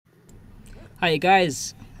Hi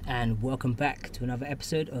guys, and welcome back to another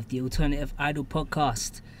episode of the Alternative Idol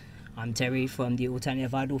podcast. I'm Terry from the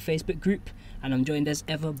Alternative Idol Facebook group, and I'm joined as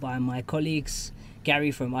ever by my colleagues,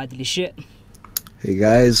 Gary from Idly Shit. Hey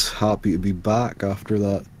guys, happy to be back after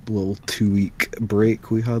that little 2-week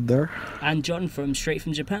break we had there. And John from Straight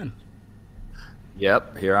from Japan.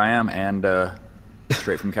 Yep, here I am, and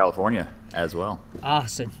straight from California as well.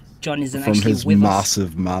 So John isn't From actually his with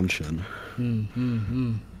massive mansion.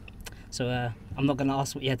 So I'm not going to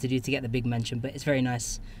ask what you had to do to get the big mansion, but it's very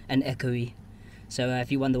nice and echoey. So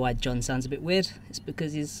if you wonder why John sounds a bit weird, it's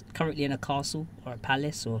because he's currently in a castle or a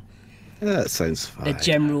palace or Yeah, that sounds fine. a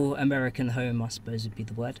general American home, I suppose would be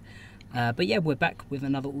the word. But yeah, we're back with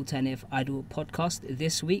another Alternative Idol podcast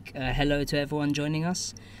this week. Hello to everyone joining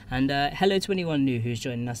us, and hello to anyone new who's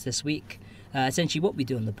joining us this week. Essentially what we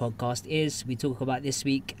do on the podcast is we talk about this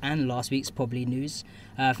week and last week's probably news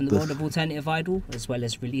from the world of Alternative Idol, as well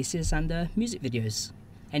as releases and music videos.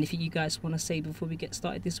 Anything you guys want to say before we get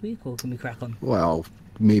started this week, or can we crack on? Well,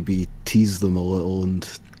 maybe tease them a little and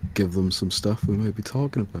give them some stuff we might be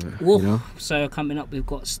talking about. Well, You know? so coming up we've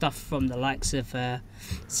got stuff from the likes of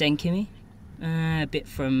Senkimi, a bit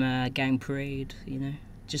from Gang Parade,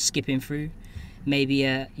 just skipping through. Maybe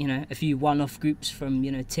a few one-off groups from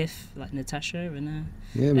TIFF like Natasha and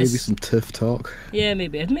Yeah, maybe some TIFF talk. yeah,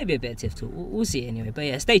 maybe a bit of TIFF talk. We'll see anyway. But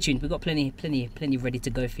yeah, stay tuned. We've got plenty ready to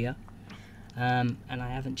go for you. And I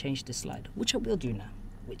haven't changed the slide, which I will do now.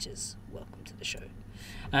 Which is welcome to the show.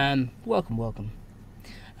 Welcome.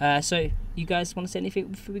 So you guys want to say anything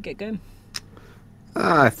before we get going?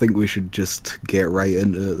 I think we should just get right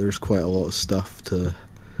into it. There's quite a lot of stuff to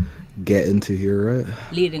get into here, right?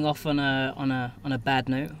 Leading off on a bad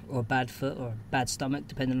note, or a bad foot, or a bad stomach,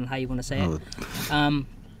 depending on how you want to say it.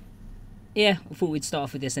 Yeah, I thought we'd start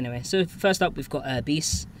off with this anyway. So first up, we've got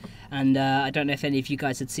Beast, and I don't know if any of you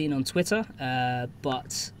guys had seen on Twitter,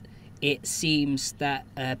 but it seems that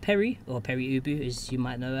Perry Ubu, as you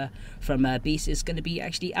might know her from Beast, is going to be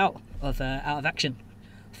actually out of action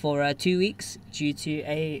for 2 weeks due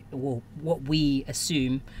to what we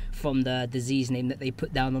assume from the disease name that they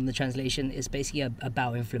put down on the translation is basically a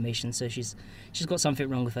bowel inflammation. So she's got something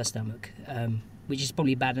wrong with her stomach, which is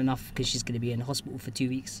probably bad enough because she's going to be in hospital for 2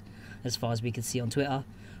 weeks, as far as we can see on Twitter.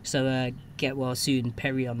 So get well soon,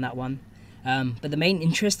 Perry, on that one. But the main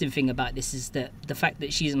interesting thing about this is that the fact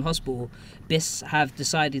that she's in hospital, BIS have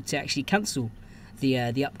decided to actually cancel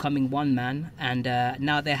the upcoming one man, and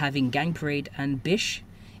now they're having Gang Parade and Bish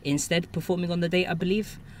instead performing on the date, I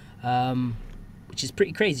believe, which is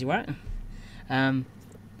pretty crazy, right?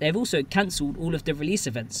 They've also cancelled all of the release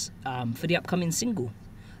events for the upcoming single,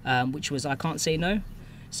 which was I Can't Say No.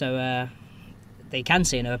 So they can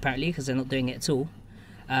say no apparently because they're not doing it at all.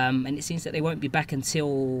 And it seems that they won't be back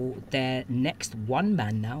until their next one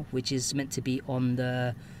man now, which is meant to be on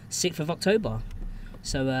the 6th of October.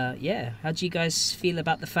 So yeah, how do you guys feel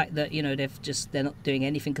about the fact that they're not doing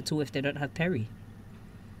anything at all if they don't have Perry?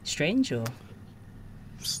 Strange, or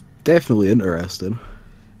It's definitely interesting.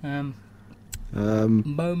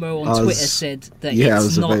 Momo on Twitter said that Yeah, it's I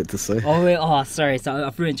was not... about to say. Oh, sorry, so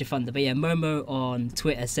I've ruined your thunder. But yeah, Momo on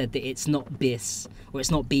Twitter said that it's not Bis, or it's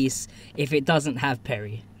not Beast, if it doesn't have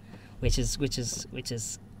Perry, which is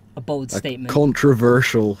a bold statement.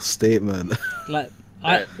 Controversial statement. Like,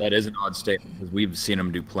 That is an odd statement because we've seen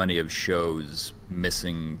him do plenty of shows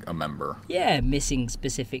missing a member. yeah, missing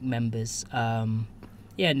specific members.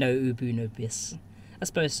 Yeah, no Ubu, no Bis. I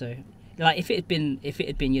suppose so. Like if it had been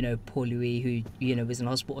Paul Louis, who was in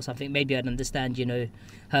hospital or something, maybe I'd understand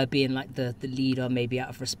her being like the leader. Maybe out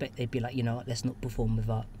of respect they'd be like, let's not perform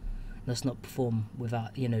without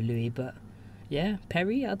Louis. But yeah,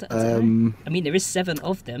 Perry, I don't know. I mean, there is 7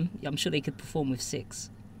 of them. I'm sure they could perform with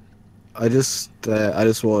 6. I just want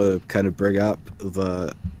to kind of bring up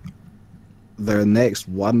that their next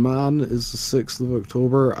one man is the 6th of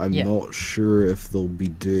October. I'm not sure if they'll be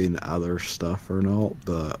doing other stuff or not,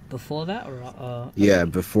 but Before that, or yeah,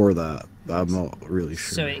 before that, I'm not really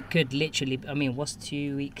sure. so it could literally. I mean, what's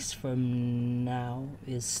 2 weeks from now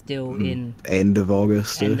is still in End of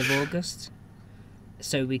August. end of August.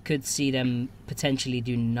 So we could see them potentially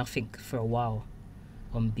do nothing for a while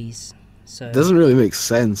on Beast. So It doesn't really make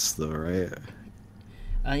sense though, right?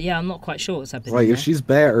 yeah, I'm not quite sure what's happening. Like, there. if she's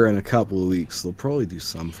better in a couple of weeks, they'll probably do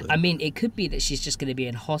something. I mean, it could be that she's just going to be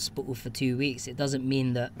in hospital for 2 weeks. It doesn't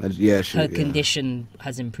mean that Yeah, her condition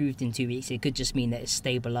has improved in 2 weeks. It could just mean that it's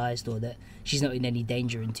stabilised, or that she's not in any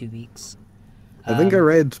danger in 2 weeks. I think I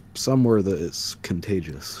read somewhere that it's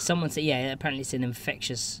contagious. Someone said, yeah, apparently it's an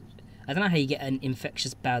infectious... I don't know how you get an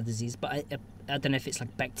infectious bowel disease, but I don't know if it's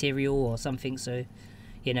like bacterial or something. So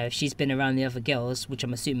You know, if she's been around the other girls, which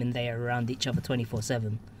I'm assuming they are around each other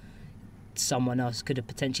 24/7, someone else could have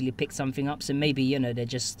potentially picked something up. So maybe, you know, they're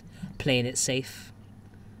just playing it safe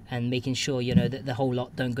and making sure, you know, that the whole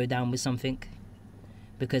lot don't go down with something.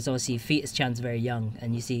 Because obviously Fetus Chan's very young,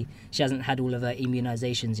 and you see she hasn't had all of her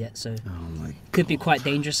immunizations yet, so it could be quite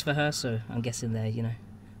dangerous for her. So I'm guessing they're, you know,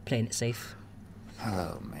 playing it safe.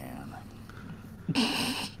 Oh man,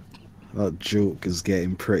 that joke is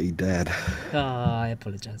getting pretty dead. Oh, I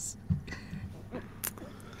apologize.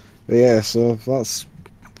 But yeah, so that's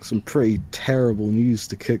some pretty terrible news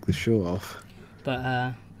to kick the show off. But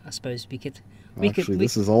I suppose we could.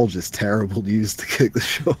 This is all just terrible news to kick the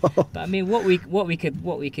show off. But I mean, what we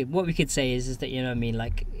could say is that, you know what I mean,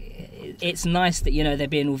 like, it's nice that, you know, they're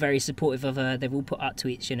being all very supportive of her. They've all put out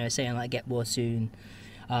tweets, you know, saying like get more soon.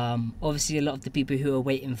 Obviously, a lot of the people who are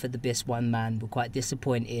waiting for the BIS one man were quite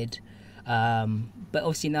disappointed. But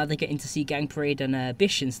obviously now they're getting to see Gang Parade and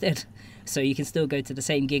Bish instead. So you can still go to the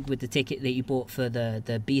same gig with the ticket that you bought for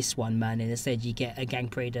the Beast one man, and instead you get a Gang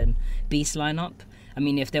Parade and Beast lineup. I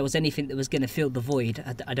mean, if there was anything that was going to fill the void,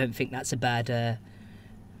 I don't think that's a bad.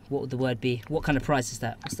 What would the word be? What kind of prize is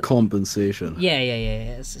that? Compensation. Yeah.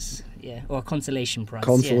 It's just, yeah, or a consolation prize.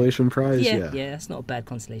 Consolation prize. Yeah, that's not a bad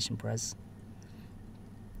consolation prize.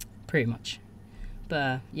 Pretty much,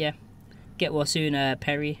 but yeah, get well soon,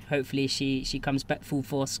 Perry. Hopefully she comes back full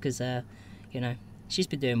force, because you know, she's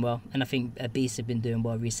been doing well, and I think Beast have been doing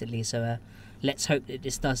well recently. So let's hope that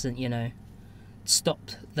this doesn't, you know, stop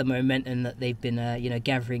the momentum that they've been you know,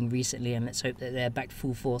 gathering recently, and let's hope that they're back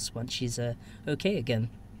full force once she's okay again.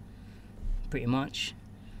 Pretty much.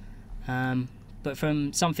 But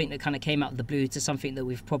from something that kind of came out of the blue to something that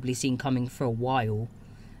we've probably seen coming for a while,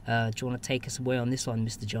 do you want to take us away on this one,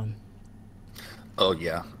 Mr. John? Oh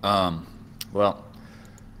yeah. Well,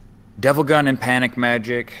 Devil Gun and Panic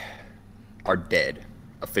Magic are dead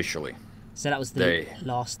officially. So that was the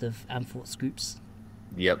last of Amfort's groups.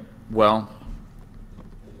 Yep. Well,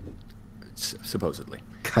 supposedly.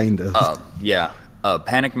 Kind of. Yeah.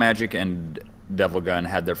 Panic Magic and Devil Gun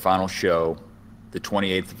had their final show the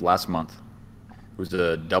 28th of last month. It was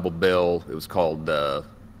a double bill. It was called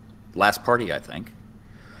Last Party, I think.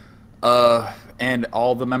 And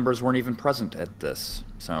all the members weren't even present at this.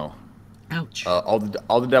 So, ouch. All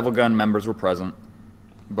the Devil Gun members were present.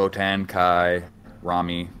 Botan, Kai,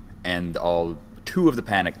 Rami, and two of the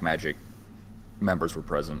Panic Magic members were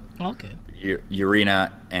present. Okay.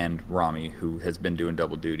 Urena and Rami, who has been doing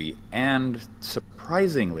double duty, and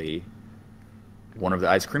surprisingly, one of the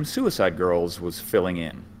Ice Cream Suicide Girls was filling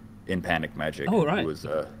in Panic Magic. Oh, right. It was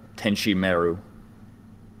Tenshi Meru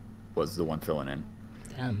was the one filling in.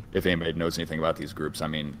 Damn. If anybody knows anything about these groups, I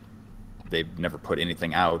mean, they've never put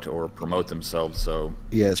anything out or promote themselves, so...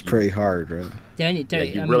 Yeah, it's pretty hard, right?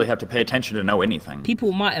 You really have to pay attention to know anything.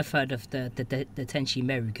 People might have heard of the Tenshi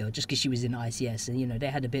Meru girl just because she was in ICS, and, you know, they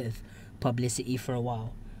had a bit of publicity for a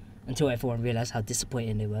while until everyone realised how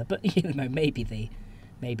disappointing they were. But, you know, maybe they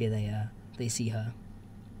see her.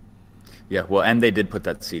 Yeah, well, and they did put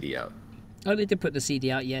that CD out. Oh, they did put the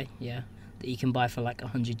CD out, yeah. That you can buy for like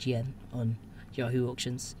 100 yen on Yahoo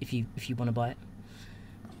Auctions if you want to buy it.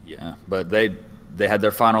 Yeah, but they had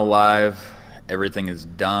their final live. Everything is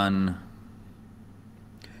done.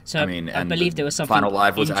 So I mean, I believe there was something. Final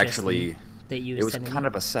live was actually that you. It was kind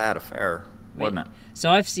of a sad affair, wasn't it? So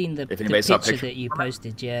I've seen the picture that you from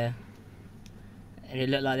posted, yeah, and it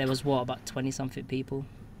looked like there was about 20-something people.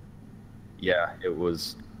 Yeah, it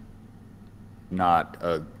was not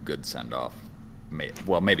a good send off.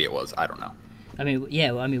 Well, maybe it was. I don't know. I mean,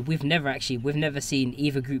 yeah. Well, I mean, we've never seen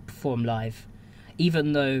either group perform live,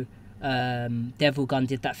 even though Devil Gun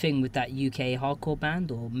did that thing with that UK hardcore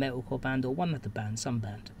band or metalcore band or one of the bands, some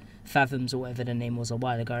band, Fathoms or whatever the name was a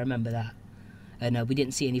while ago. I remember that, and we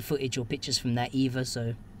didn't see any footage or pictures from that either.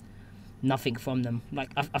 So nothing from them.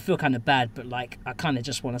 Like I feel kind of bad, but like I kind of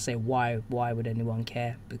just want to say why would anyone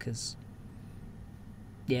care? Because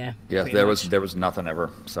yeah, there was nothing ever.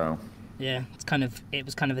 So yeah, it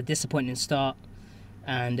was kind of a disappointing start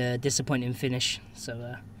and a disappointing finish.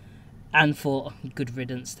 So Amfort, good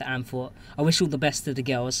riddance to Amfort. I wish all the best to the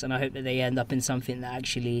girls, and I hope that they end up in something that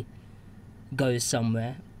actually goes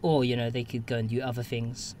somewhere, or you know, they could go and do other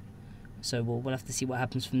things. So we'll have to see what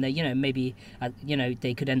happens from there. You know, maybe you know,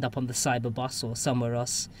 they could end up on the cyber bus or somewhere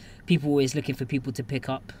else. People are always looking for people to pick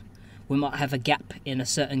up. We might have a gap in a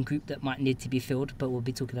certain group that might need to be filled, but we'll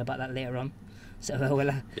be talking about that later on. So we'll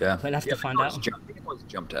have to find out. People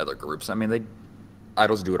jump to other groups. I mean,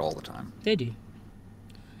 idols do it all the time. They do.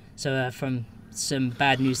 So from some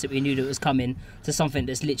bad news that we knew that was coming to something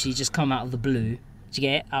that's literally just come out of the blue. Did you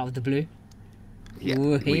get it? Out of the blue? Yeah,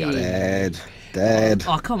 Woo-hee. we got it. Dead.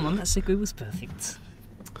 Oh, come on, that segue was perfect.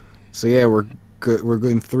 So yeah, we're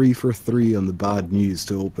going 3 for 3 on the bad news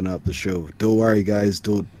to open up the show. Don't worry, guys.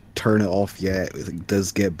 Don't turn it off yet. It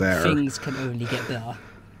does get better. Things can only get better.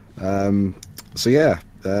 So yeah,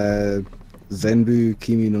 Zenbu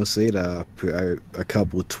Kimi no Seda put out a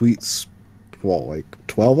couple of tweets, like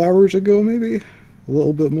 12 hours ago, maybe? A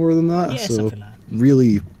little bit more than that. Yeah, so something like that.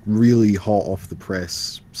 really, really hot off the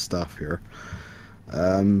press stuff here.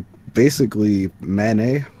 Basically,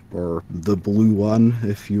 Mene, or the blue one,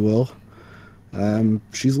 if you will,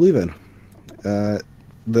 she's leaving.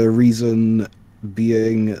 The reason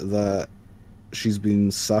being that she's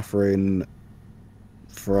been suffering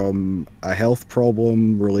from a health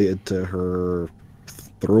problem related to her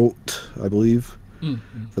throat, I believe,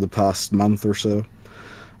 for the past month or so.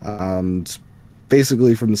 And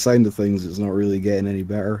basically, from the sound of things, it's not really getting any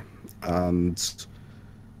better. And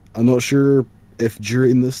I'm not sure if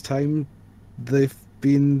during this time they've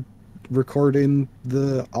been recording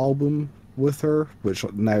the album with her, which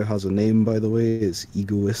now has a name, by the way. It's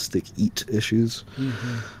Egoistic Eat Issues.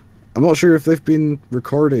 I'm not sure if they've been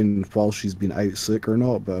recording while she's been out sick or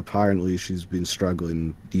not, but apparently she's been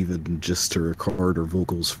struggling even just to record her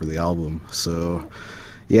vocals for the album. So,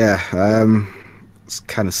 yeah, it's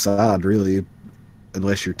kind of sad, really,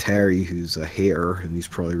 unless you're Terry, who's a hater, and he's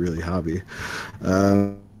probably really happy.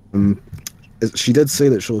 She did say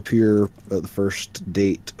that she'll appear at the first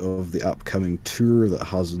date of the upcoming tour that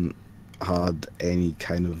hasn't had any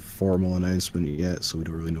kind of formal announcement yet, so we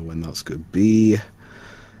don't really know when that's going to be.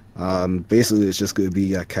 Basically, it's just going to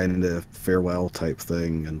be a kind of farewell type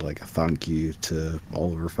thing and like a thank you to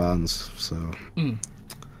all of her fans. So,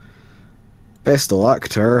 best of luck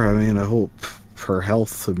to her. I mean, I hope her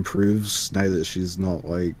health improves now that she's not,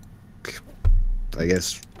 like, I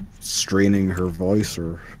guess, straining her voice,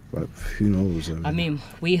 or who knows. I mean,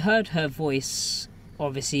 we heard her voice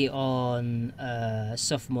obviously on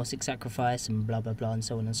Sophomoric Sacrifice and blah blah blah and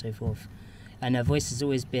so on and so forth. And her voice has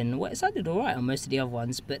always been, well, it sounded alright on most of the other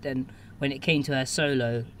ones, but then when it came to her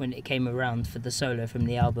solo, when it came around for the solo from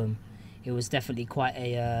the album, it was definitely quite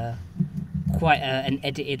an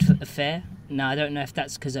edited affair. Now, I don't know if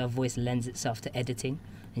that's because her voice lends itself to editing,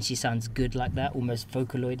 and she sounds good like that, almost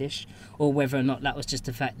Vocaloid-ish, or whether or not that was just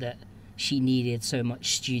the fact that she needed so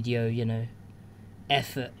much studio,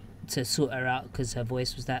 effort to sort her out because her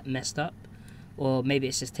voice was that messed up. Or maybe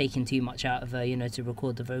it's just taking too much out of her, to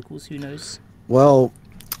record the vocals, who knows? Well,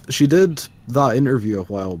 she did that interview a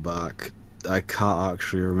while back. I can't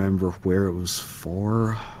actually remember where it was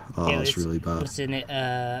for. Oh, yeah, it's really bad. Wasn't it?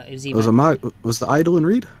 It was was the Idol and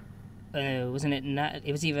Reed? Wasn't it?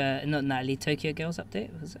 It was either not Natalie Tokyo Girls update.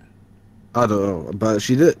 Was it? I don't know, but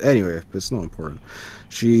she did anyway. It's not important.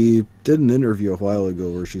 She did an interview a while ago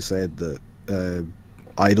where she said that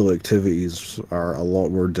idol activities are a lot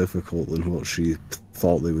more difficult than what she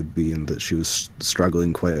thought they would be, and that she was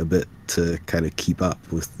struggling quite a bit to kind of keep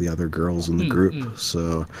up with the other girls in the group.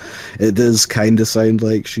 So it does kind of sound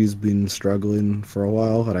like she's been struggling for a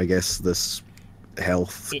while, and I guess this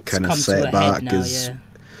health kind of setback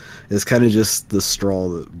is kind of just the straw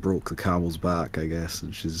that broke the camel's back, I guess,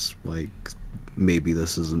 and she's like, maybe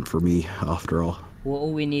this isn't for me after all. Well,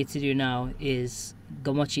 all we need to do now is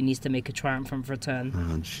Gomochi needs to make a triumphant return.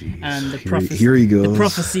 Oh, jeez. And here he goes. The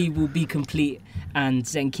prophecy will be complete, and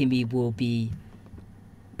Zenkimi will be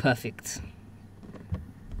perfect.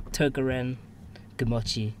 Togaren,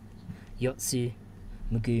 Gomochi, Yotsu,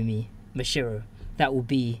 Megumi, Mashiro. That will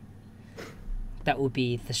be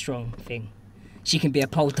the strong thing. She can be a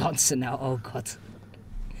pole dancer now. Oh god.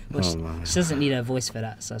 Well, she doesn't need her voice for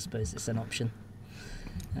that, so I suppose it's an option.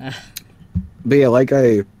 But yeah, like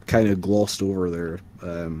I kind of glossed over there,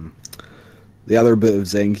 the other bit of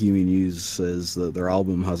Zenkimi news is that their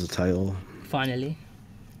album has a title. Finally.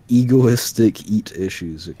 Egoistic Eat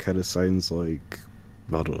Issues. It kind of sounds like,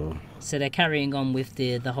 I don't know. So they're carrying on with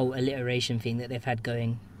the whole alliteration thing that they've had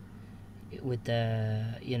going with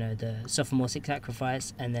the sophomoric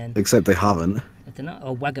sacrifice, and then... Except they haven't. I don't know.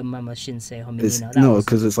 Or Wagamama Shinsei Hominino. No,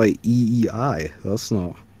 because it's like EEI. That's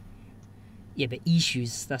not... Yeah, but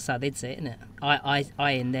issues, that's how they'd say it, isn't it?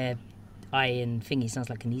 I in there, I in thingy sounds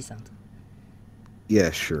like an E sound.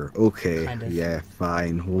 Yeah, sure. Okay. Kind of. Yeah,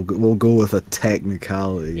 fine. We'll go with a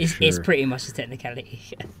technicality. It's pretty much a technicality.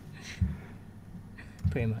 Yeah.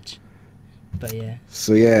 Pretty much. But yeah.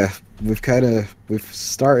 So yeah, we've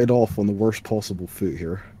started off on the worst possible foot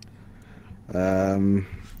here.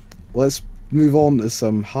 Let's move on to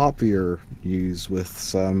some happier news with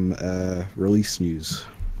some release news.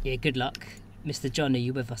 Yeah, good luck. Mr. John, are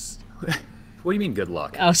you with us? What do you mean good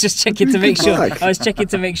luck? I was just checking to make Good sure. luck. I was checking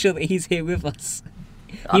to make sure that he's here with us.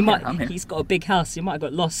 I'm here. He's got a big house. He might have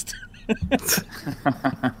got lost.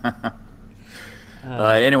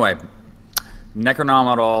 Anyway,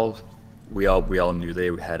 Necronomicon, we all knew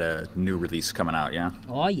they had a new release coming out, yeah?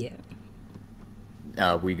 Oh yeah.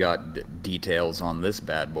 We got details on this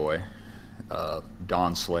bad boy.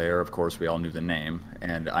 Dawn Slayer, of course, we all knew the name,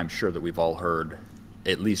 and I'm sure that we've all heard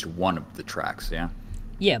at least one of the tracks, yeah?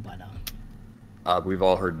 Yeah, by now. We've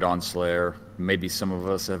all heard Dawn Slayer. Maybe some of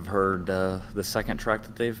us have heard the second track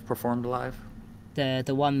that they've performed live. The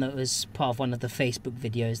one that was part of one of the Facebook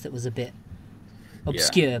videos that was a bit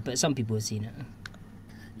obscure, but some people have seen it.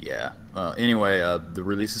 Yeah. Anyway, the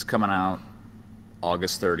release is coming out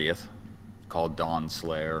August 30th, called Dawn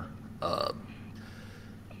Slayer.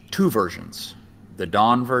 Two versions, the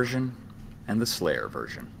Dawn version and the Slayer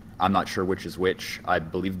version. I'm not sure which is which. I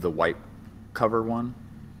believe the white cover one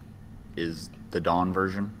is the Dawn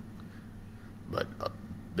version. But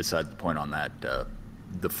besides the point on that,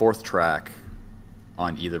 the fourth track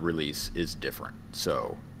on either release is different.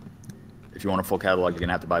 So if you want a full catalog, you're going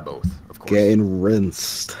to have to buy both, of course. Getting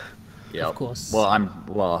rinsed. Yeah. Of course.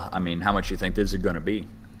 Well, I mean, how much do you think this is going to be?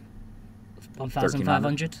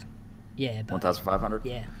 1,500. Yeah. About 1,500?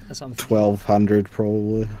 Yeah, that's what I'm thinking. 1,200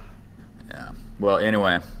 probably. Yeah. Well,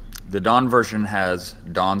 anyway, the Dawn version has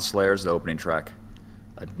Dawn Slayer's the opening track.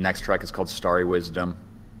 Next track is called Starry Wisdom.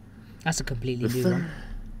 That's a completely new one.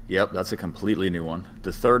 Yep, that's a completely new one.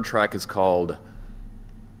 The third track is called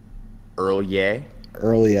Earl Ye.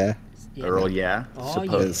 Earl, yeah. Yeah. Earl Yeah. Oh,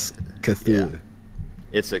 yeah. It's Cthulhu.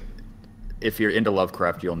 It's if you're into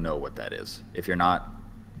Lovecraft, you'll know what that is. If you're not,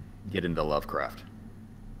 get into Lovecraft.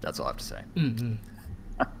 That's all I have to say. Mm-hmm.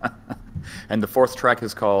 And the fourth track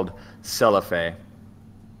is called Celiphae,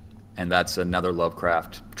 and that's another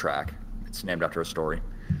Lovecraft track. It's named after a story.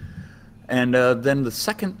 And then the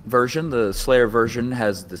second version, the Slayer version,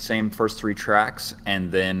 has the same first three tracks,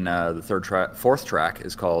 and then the fourth track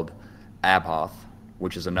is called Abhoth,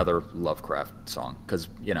 which is another Lovecraft song, because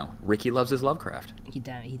Ricky loves his Lovecraft. He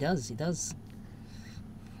does.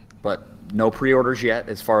 But no pre-orders yet,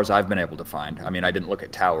 as far as I've been able to find. I mean, I didn't look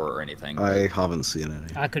at Tower or anything. I haven't seen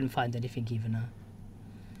any. I couldn't find anything even now.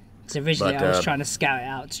 So originally I was trying to scout it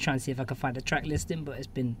out to try and see if I could find a track listing, but it's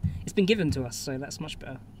been given to us, so that's much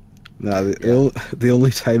better. Nah, the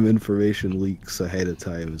only time information leaks ahead of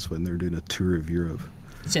time is when they're doing a tour of Europe.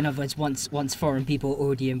 So in other words, once foreign people are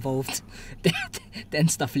already involved, then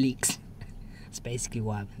stuff leaks. That's basically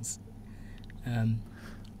what happens.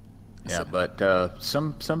 Yeah, but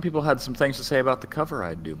some people had some things to say about the cover,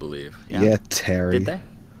 I do believe. Yeah, Terry. Did they?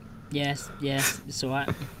 Yes, it's alright.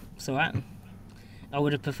 It's alright. I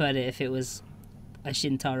would have preferred it if it was a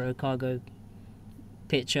Shintaro Cargo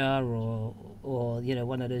picture or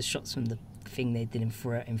one of those shots from the thing they did in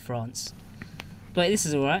France. But this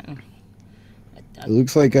is alright. It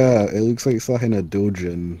looks like something a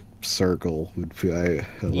Dojin circle would put out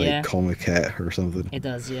at Comiket or something. It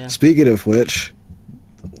does, yeah. Speaking of which,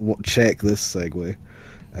 check this segue.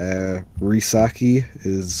 Risaki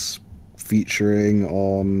is featuring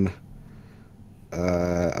on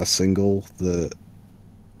a single that.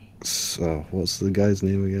 What's the guy's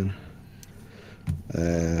name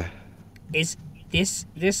again? Is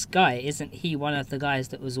this guy? Isn't he one of the guys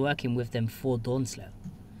that was working with them for Dawnslayer?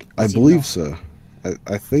 I believe so.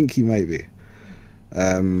 I think he might be.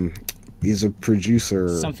 He's a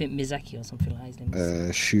producer. Something Mizaki or something like his name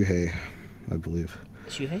is. Shuhei, I believe.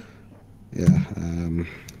 Shuhei? Yeah.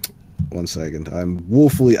 1 second. I'm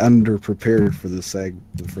woefully underprepared for the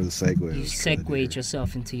segue. You segued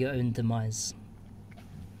yourself into your own demise.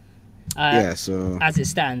 So as it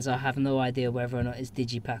stands, I have no idea whether or not it's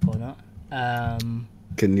Digipack or not.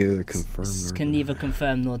 Can neither confirm. Can neither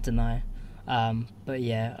confirm nor deny. But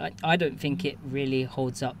yeah, I don't think it really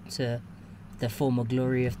holds up to the former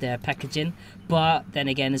glory of their packaging. But then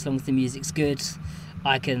again, as long as the music's good,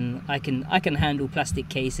 I can handle plastic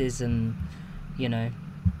cases and. Yeah,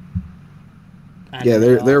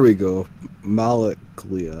 there we go. Malik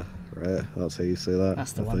Leah, right? That's how you say that.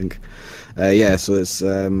 That's the I one. think. So it's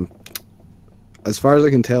as far as I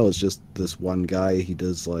can tell, it's just this one guy. He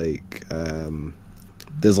does kind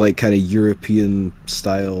of European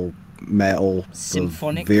style metal,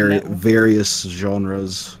 symphonic of various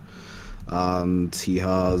genres, and he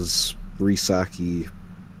has Risaki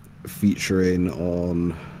featuring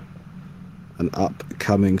on an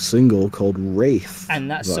upcoming single called Wraith. And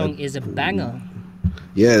that song is a banger.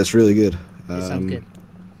 Yeah, it's really good. It sounds good.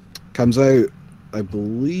 Comes out, I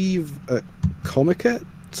believe, at Comiket.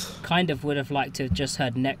 Kind of would have liked to have just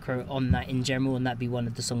heard Necro on that in general, and that be one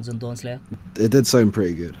of the songs on Dawnslayer. It did sound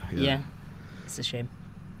pretty good. Yeah. It's a shame.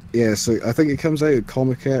 Yeah, so I think it comes out at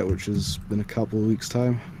Comiket, which is in a couple of weeks'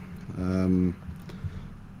 time.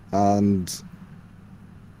 And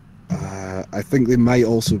I think they might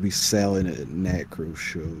also be selling it at Necro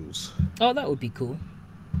shows. Oh, that would be cool.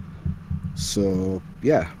 So,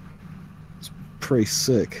 yeah. It's pretty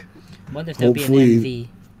sick. I wonder if there'll be an MV.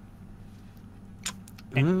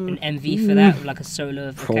 An MV for that, like a solo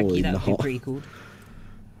of Akaki, that would be pretty cool.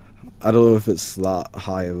 I don't know if it's that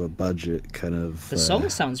high of a budget, kind of. The song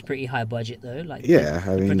sounds pretty high budget though. Like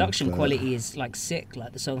the production quality is like sick.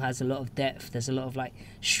 Like the song has a lot of depth. There's a lot of like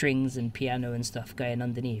strings and piano and stuff going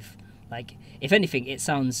underneath. Like if anything, it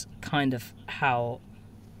sounds kind of how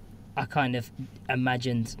I kind of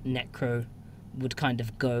imagined Necro would kind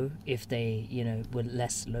of go if they, were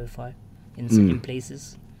less lo-fi in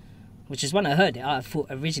places. Which is when I heard it. I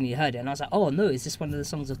originally heard it, and I was like, "Oh no, is this one of the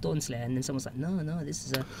songs of Dawnslayer?" And then someone's like, "No, this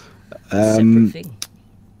is a separate thing."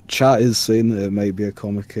 Chat is saying that it might be a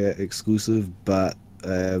Comiket exclusive, but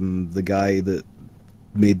the guy that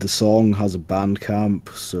made the song has a Bandcamp,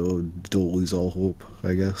 so don't lose all hope,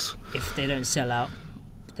 I guess. If they don't sell out,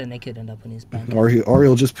 then they could end up on his Bandcamp. Or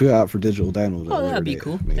he'll just put it out for digital download. Oh, that'd be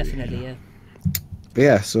cool. Maybe, definitely, yeah. But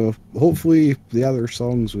yeah, so hopefully the other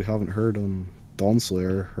songs we haven't heard on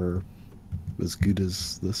Dawnslayer are as good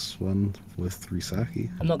as this one with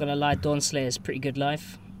Risaki. I'm not gonna lie, Dawnslayer is pretty good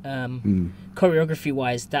live. Choreography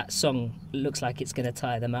wise, that song looks like it's gonna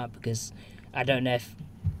tire them out, because I don't know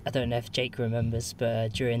if Jake remembers,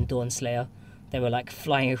 but during Dawnslayer they were like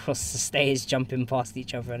flying across the stage, jumping past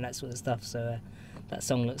each other and that sort of stuff. So that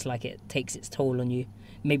song looks like it takes its toll on you.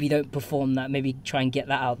 Maybe don't perform that. Maybe try and get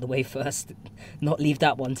that out of the way first. Not leave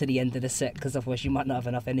that one to the end of the set, because otherwise you might not have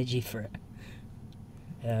enough energy for it.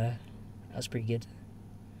 That's pretty good.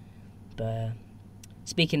 But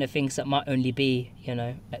speaking of things that might only be,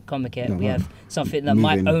 at Comiket, we have something that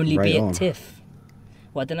might only be at TIFF.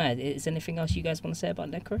 Well, I don't know. Is there anything else you guys want to say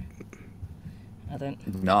about Necro? I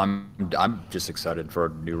don't. No, I'm just excited for a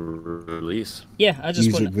new release. Yeah, I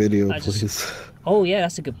just want video, please. Oh yeah,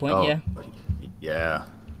 that's a good point. Yeah.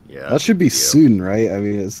 That should be soon, right? I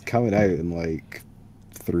mean, it's coming out in like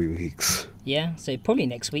 3 weeks. Yeah, so probably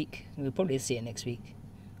next week. We'll probably see it next week.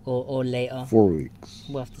 Or later. 4 weeks.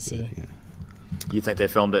 We'll have to see. Yeah. You think they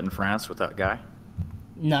filmed it in France with that guy?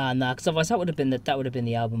 Nah, because otherwise that would have been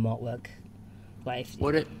the album artwork. Like,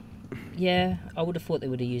 would it? Yeah, I would have thought they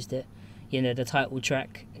would have used it. The title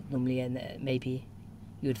track normally, and maybe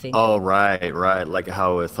you would think. Oh right, like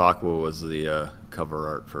how Ithaqua was the cover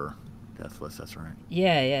art for Deathless. That's right.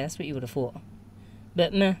 Yeah, that's what you would have thought.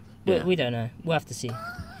 But meh, we don't know. We'll have to see.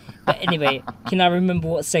 But anyway, can I remember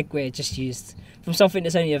what segue I just used? From something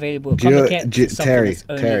that's only available at Comiket to something that's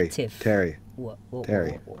only at TIFF. Terry. What?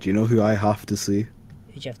 Do you know who I have to see?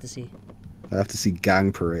 Who'd you have to see? I have to see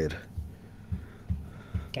Gang Parade.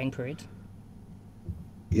 Gang Parade?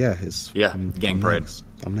 Yeah, Gang Parade.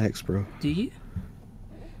 I'm next, bro. Do you?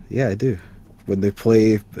 Yeah, I do. When they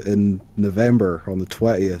play in November on the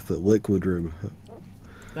 20th at Liquid Room.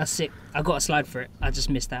 That's sick. I got a slide for it. I just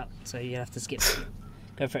missed out, so you have to skip it.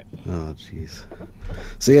 Go for it. Oh, jeez.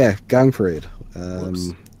 So yeah, Gang Parade.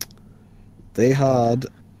 They had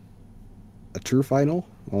a tour final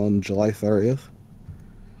on July 30th,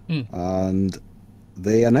 and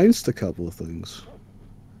they announced a couple of things.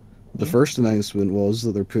 The first announcement was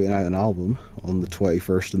that they're putting out an album on the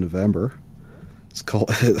 21st of November. It's called...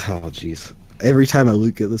 Oh, jeez. Every time I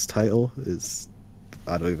look at this title,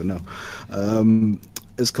 I don't even know.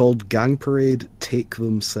 It's called Gang Parade Take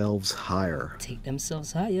Themselves Higher. Take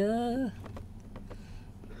Themselves Higher.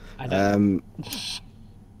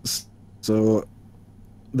 So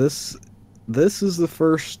this is the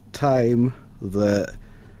first time that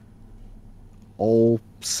all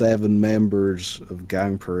 7 members of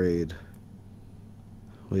Gang Parade,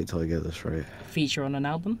 wait till I get this right, feature on an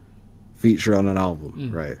album,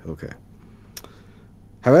 right? Okay.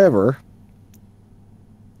 However,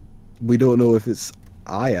 we don't know if it's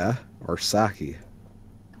Aya or Saki.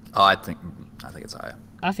 Oh, I think it's Aya.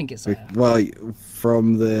 I think it's Aya. Well,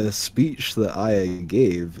 from the speech that Aya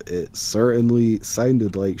gave, it certainly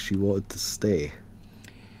sounded like she wanted to stay.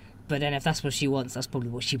 But then if that's what she wants, that's probably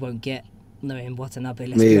what she won't get, knowing Watanabe,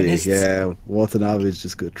 let's Maybe, be honest. yeah. Watanabe's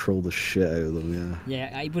just going to troll the shit out of them, yeah.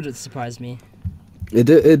 Yeah, it wouldn't surprise me. It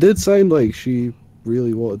did sound like she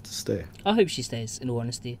really wanted to stay. I hope she stays, in all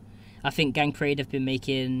honesty. I think Gang Parade have been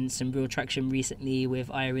making some real traction recently with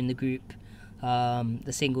Aya in the group.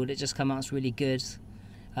 The single that just came out is really good.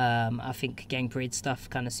 I think Gang Parade stuff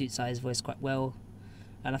kind of suits Aya's voice quite well,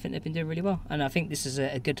 and I think they've been doing really well. And I think this is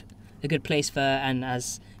a good place for, and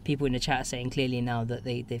as people in the chat are saying clearly now, that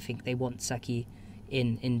they think they want Saki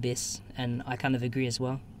in BIS, and I kind of agree as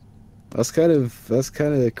well. That's kind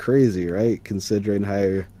of crazy, right? Considering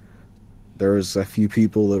how there was a few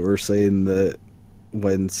people that were saying that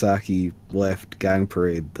when Saki left Gang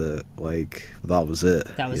Parade, that like that was it.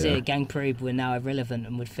 That was it. Gang Parade were now irrelevant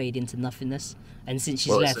and would fade into nothingness. And since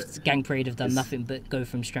she's left, Gang Parade have done nothing but go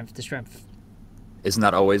from strength to strength. Isn't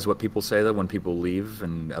that always what people say, though, when people leave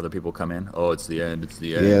and other people come in? Oh, it's the end. It's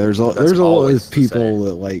the end. Yeah, there's a lot of people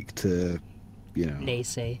that like to, They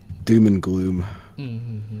say doom and gloom.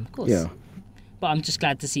 Mm-hmm, of course. Yeah. But I'm just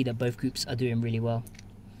glad to see that both groups are doing really well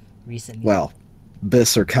recently. Well,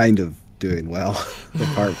 BIS are kind of doing well,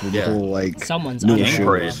 apart from the whole like. Someone's no Gang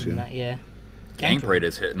Parade. Gang Parade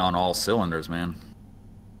is hitting on all cylinders, man.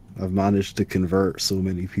 I've managed to convert so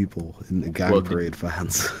many people into Gang Parade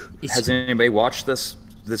fans. Has anybody watched this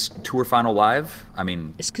tour final live? I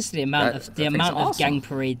mean, it's because the amount of Gang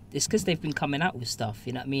Parade. It's because they've been coming out with stuff.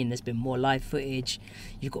 You know what I mean? There's been more live footage.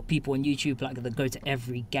 You've got people on YouTube like that go to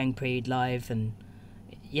every Gang Parade live, and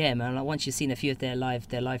yeah, man. Like once you've seen a few of their live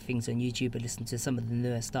things on YouTube and listen to some of the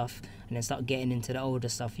newer stuff, and then start getting into the older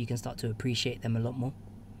stuff, you can start to appreciate them a lot more.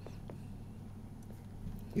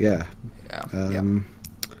 Yeah.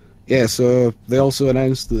 Yeah, so they also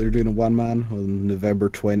announced that they're doing a one-man on November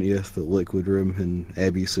 20th at Liquid Room in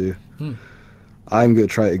Ebisu. I'm going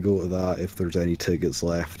to try to go to that if there's any tickets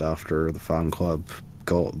left after the fan club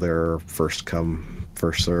got their first come,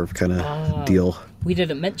 first serve kind of deal. We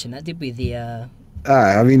didn't mention that, did we?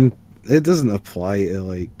 I mean, it doesn't apply to,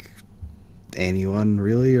 like, anyone,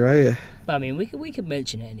 really, right? But, I mean, we could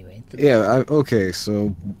mention it anyway. Yeah, okay,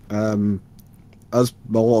 so, as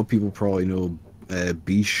a lot of people probably know,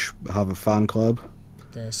 Biche have a fan club.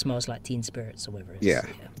 The Smells Like Teen Spirits or whatever it is.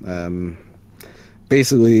 Yeah.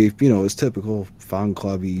 Basically, it's typical fan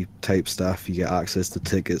clubby type stuff. You get access to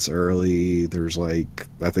tickets early. There's I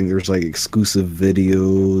think there's exclusive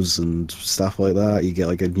videos and stuff like that. You get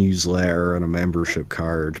like a newsletter and a membership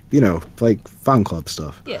card. Like fan club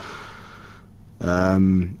stuff. Yeah.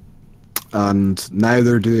 And now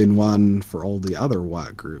they're doing one for all the other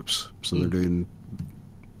WAC groups. So they're doing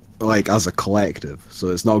like as a collective, so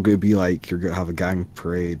it's not going to be like you're going to have a Gang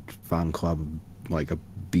Parade fan club, like a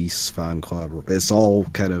Beast fan club. It's all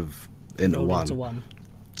kind of into one.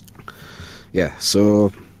 Yeah,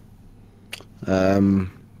 so I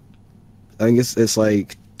think it's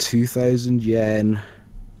like 2,000 yen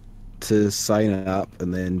to sign up,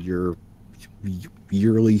 and then your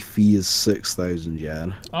yearly fee is 6,000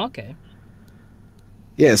 yen. Okay.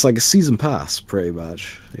 Yeah, it's like a season pass, pretty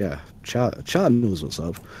much. Yeah, Chad knows what's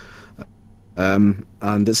up.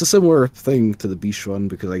 And it's a similar thing to the Biche one,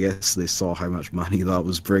 because I guess they saw how much money that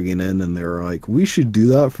was bringing in, and they were like, we should do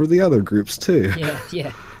that for the other groups too.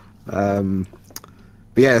 Yeah. But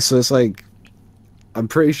yeah, so it's like, I'm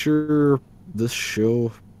pretty sure this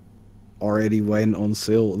show already went on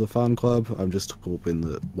sale at the fan club. I'm just hoping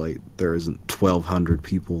that like there isn't 1,200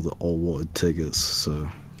 people that all wanted tickets. So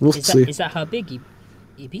we'll see. Is that how big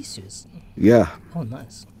Ebisu is? Yeah. Oh,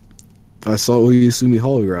 nice. I saw Oyasumi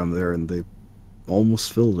Hologram there, and they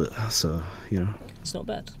almost filled it, so it's not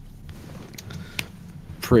bad.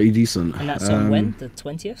 Pretty decent. And that's on when? The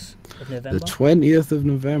 20th of November? The 20th of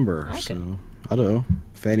November. Okay. So I don't know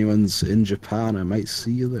if anyone's in Japan, I might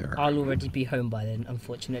see you there. I'll already be home by then,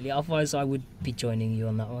 unfortunately. Otherwise, I would be joining you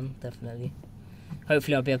on that one, definitely.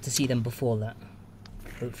 Hopefully, I'll be able to see them before that.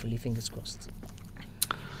 Hopefully, fingers crossed.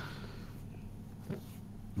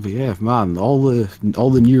 But yeah, man, all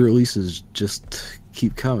the new releases just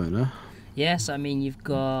keep coming, huh? Yes, I mean, you've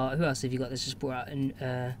got... Who else have you got that's just brought out?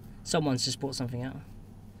 And someone's just brought something out.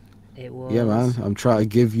 It was... Yeah, man, I'm trying to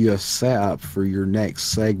give you a setup for your next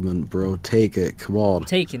segment, bro. Take it, come on. I'm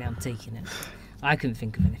taking it. I couldn't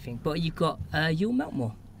think of anything. But you've got Yule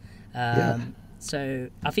Meltmore. Yeah. So,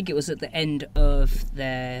 I think it was at the end of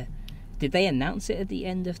their... Did they announce it at the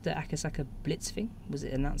end of the Akasaka Blitz thing? Was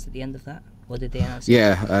it announced at the end of that? Or did they announce it?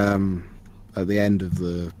 Yeah, at the end of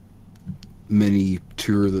the mini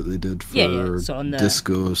tour that they did for So on the,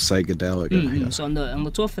 Disco Psychedelic. So on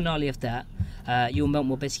the tour finale of that, Yule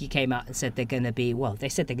Meltmore basically came out and said they're going to be, they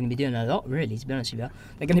said they're going to be doing a lot, really, to be honest with you.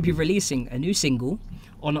 They're going to be releasing a new single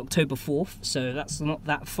on October 4th, so that's not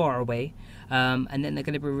that far away. And then they're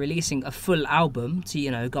going to be releasing a full album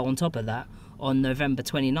to, go on top of that on November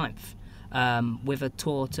 29th, with a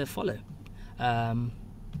tour to follow.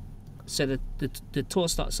 So the tour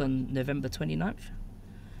starts on November 29th.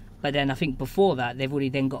 But then I think before that, they've already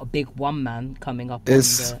then got a big one-man coming up. Or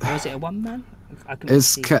is it a one-man?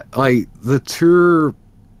 It's like the tour,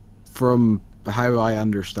 from how I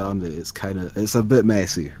understand it, it's a bit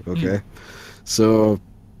messy, okay? So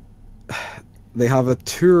they have a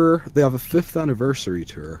tour. They have a 5th anniversary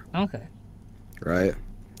tour, Okay. right?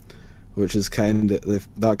 Which is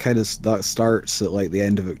that starts at like the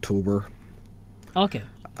end of October, Okay.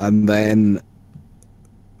 and then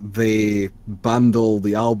they bundle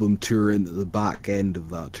the album tour into the back end of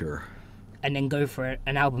that tour. And then go for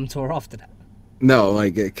an album tour after that. No,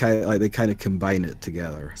 like they kind of combine it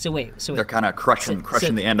together. So wait. They're kind of crushing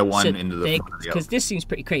the end of one into the front of the because other. this seems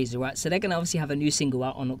pretty crazy, right? So they're gonna obviously have a new single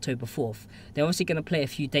out on October 4th. They're obviously gonna play a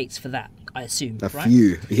few dates for that, I assume. A right?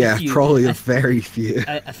 few, yeah, few. probably a very few.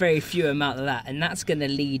 A very few amount of that, and that's gonna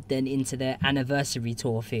lead then into their anniversary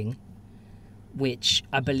tour thing, which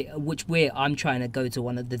I believe, I'm trying to go to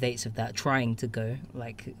one of the dates of that, trying to go.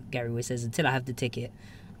 Like Gary always says, until I have the ticket,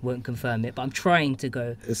 won't confirm it, but I'm trying to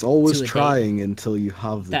go. It's always to a trying date. until you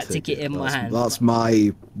have That ticket in my hand. That's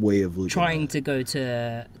my way of looking Trying at to go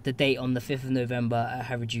to the date on the 5th of November at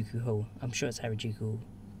Harajuku Hall. I'm sure it's Harajuku Hall.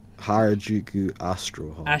 it. Harajuku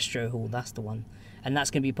Astro Hall. Astro Hall, that's the one. And that's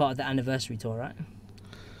going to be part of the anniversary tour, right?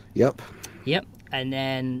 Yep. Yep. And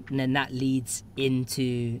then that leads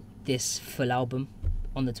into this full album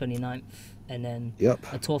on the 29th. And then Yep.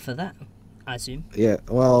 a tour for that, I assume. Yeah.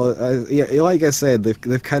 Well, yeah. Like I said,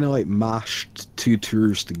 they've kind of like mashed 2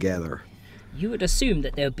 tours together. You would assume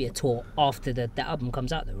that there would be a tour after the album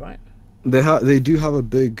comes out, though, right? They do have a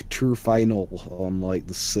big tour final on like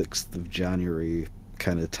the 6th of January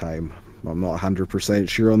kind of time. I'm not 100%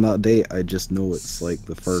 sure on that date. I just know it's like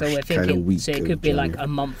the first So we're kind of thinking, week. so it of could be like January. a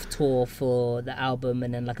month tour for the album,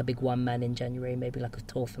 and then like a big one man in January, maybe like a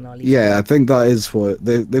tour finale. Yeah, I think that is what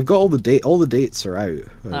they've got. All the dates are out.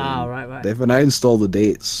 Right. They've announced all the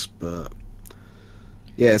dates, but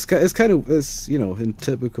yeah, it's in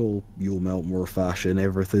typical Yule Meltmore fashion,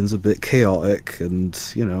 everything's a bit chaotic and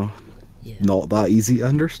Yeah. not that easy to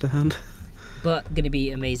understand. But gonna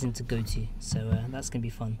be amazing to go to, so that's gonna be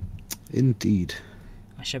fun. Indeed.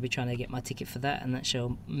 I shall be trying to get my ticket for that, and that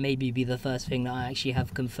shall maybe be the first thing that I actually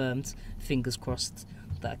have confirmed. Fingers crossed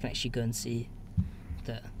that I can actually go and see.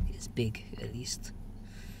 That it's big, at least.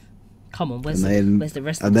 Come on, where's the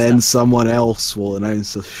rest of And the then stuff? someone else will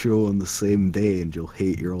announce a show on the same day, and you'll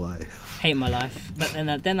hate your life. Hate my life, but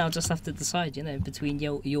then I'll just have to decide, between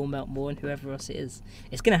Yule Meltmore and whoever else it is.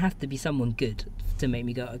 It's gonna have to be someone good to make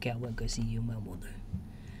me go, okay, I won't go see Yule Meltmore though.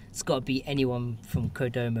 It's got to be anyone from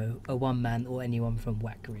Kodomo, a one man, or anyone from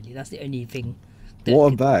WAC. Really, that's the only thing that What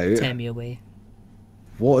could about? tear me away.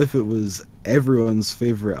 What if it was everyone's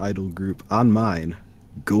favorite idol group and mine,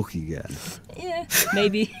 Gokigen? Yeah,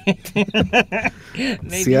 maybe.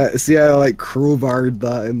 Maybe. See how I like crowbarred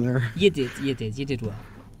that in there. You did well.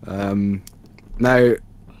 Now,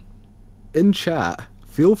 in chat,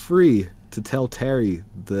 feel free to tell Terry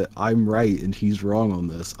that I'm right and he's wrong on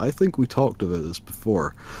this. I think we talked about this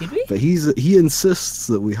before, Did we? but he insists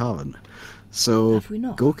that we haven't. So Have we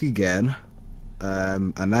not? Gokigen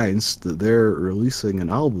announced that they're releasing an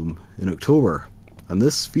album in October, and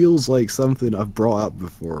this feels like something I've brought up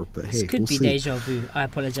before. But hey, This could we'll be see. deja vu. I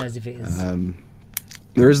apologize if it is.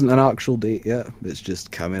 There isn't an actual date yet. It's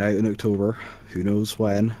just coming out in October. Who knows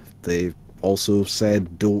when? They also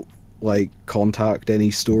said don't contact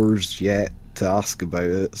any stores yet to ask about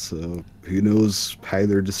it. So who knows how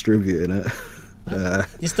they're distributing it?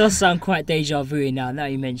 This does sound quite deja vu now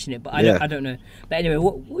you mention it, but I don't know. But anyway,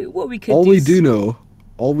 what we could all do we is- do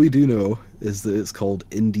know is that it's called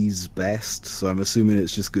Indie's Best. So I'm assuming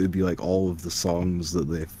it's just going to be like all of the songs that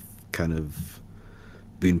they've kind of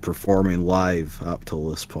been performing live up till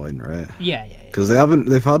this point, right? Yeah. Because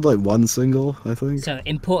they've had like one single, I think. So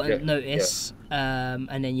important Yeah, notice, and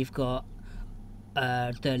then you've got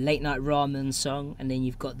the Late Night Ramen song, and then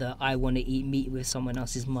you've got the I Want to Eat Meat with Someone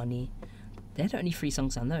Else's Money. They're the only 3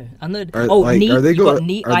 songs I know. Need. Are they You go- got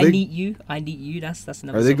Need. are I they- Need You. I Need You. That's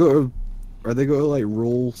another. Are they song. going to like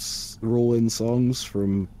roll in songs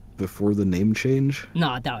from before the name change? No,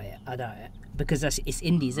 I doubt it. Because it's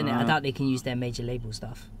indies, isn't it? I doubt they can use their major label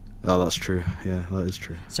stuff. Oh, that's true. Yeah, that is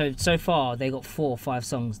true. So far they got 4 or 5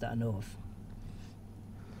 songs that I know of.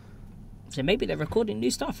 So maybe they're recording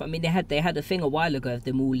new stuff. I mean, they had a thing a while ago of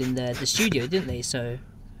them all in the studio, didn't they? So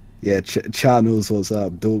Yeah, chat knows what's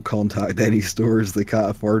up. Don't contact any stores. They can't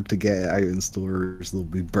afford to get it out in stores. They'll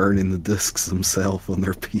be burning the discs themselves on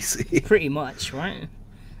their PC. pretty much, right?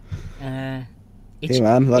 Hey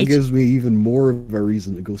man, that gives me even more of a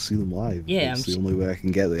reason to go see them live. Yeah, it's the only way I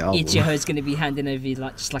can get the album. Ichiho's going to be handing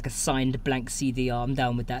over just like a signed blank CD. I'm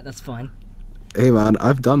down with that. That's fine. Hey man,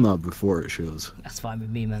 I've done that before at shows. That's fine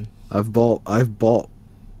with me, man. I've bought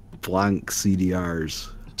blank CDRs.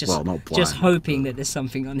 Just, well, not blank. just hoping that there's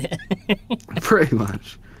something on it. Pretty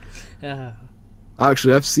much. Uh,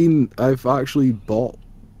 Actually, I've actually bought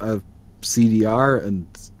a CDR and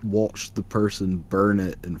watched the person burn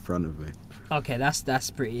it in front of me. Okay,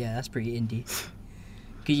 that's pretty indie.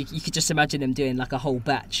 You could just imagine them doing like a whole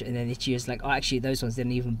batch, and then it's just like, oh, actually, those ones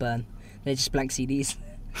didn't even burn. They're just blank CDs.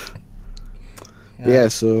 Yeah,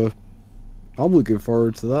 so I'm looking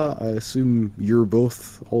forward to that. I assume you're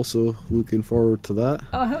both also looking forward to that.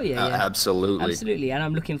 Oh hell yeah, yeah. Absolutely. And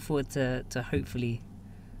I'm looking forward to hopefully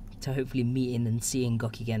meeting and seeing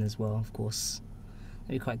Gokigen as well. Of course,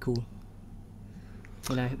 that'd be quite cool.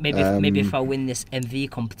 You know, maybe if I win this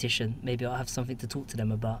MV competition, maybe I'll have something to talk to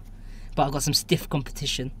them about. But I've got some stiff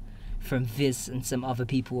competition from Viz and some other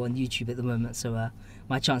people on YouTube at the moment, so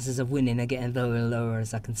my chances of winning are getting lower and lower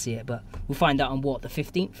as I can see it. But we'll find out on what, the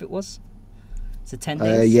 15th it was? So 10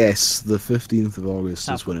 days? Yes, the 15th of August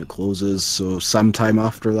is when it closes, so sometime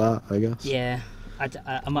after that, I guess. Yeah,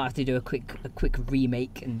 I might have to do a quick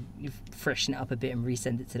remake and freshen it up a bit and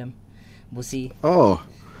resend it to them. We'll see. Oh,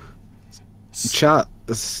 chat.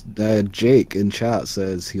 Jake in chat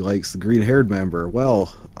says he likes the green-haired member.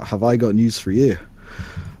 Well, have I got news for you?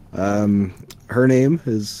 Her name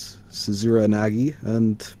is Suzura Nagi,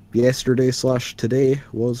 and yesterday/today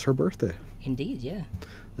was her birthday. Indeed, yeah.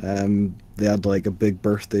 They had like a big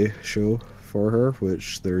birthday show for her,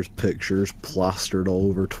 which there's pictures plastered all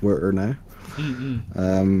over Twitter now.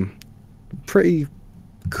 Pretty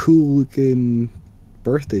cool looking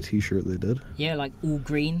birthday t-shirt they did. Yeah, like all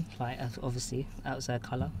green, like obviously that was her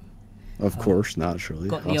colour. Of course, naturally.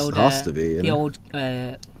 Got the old, has to be, old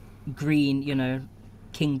green, you know,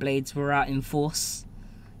 King Blades were out in force.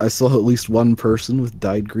 I saw at least one person with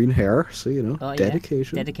dyed green hair, so you know, Oh,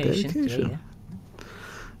 dedication. Yeah. Dedication. Yeah.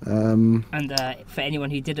 And for anyone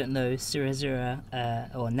who didn't know, Surazura,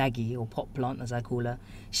 or Nagi, or Pot Plant as I call her,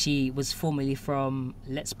 she was formerly from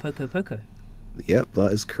Let's Poco Poco. Yep,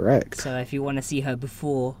 that is correct. So if you want to see her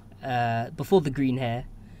before the green hair,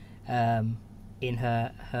 in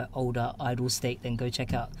her older idol state, then go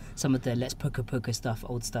check out some of the Let's Poco Poco stuff,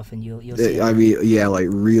 old stuff, and you'll see. I mean, yeah, like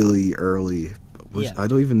really early. Yeah. I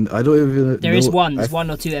don't even. There's one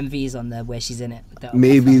or two MVs on there where she's in it.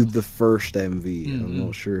 Maybe the first MV. I'm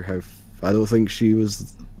not sure how. I don't think she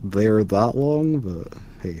was there that long, but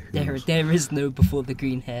hey. There is no before the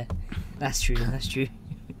green hair. That's true.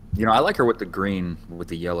 You know, I like her with the green with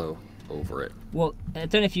the yellow over it. Well, I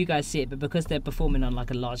don't know if you guys see it, but because they're performing on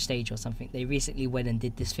like a large stage or something, they recently went and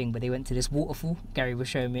did this thing where they went to this waterfall. Gary was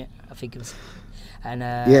showing me it, I think it was. And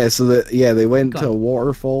they went to a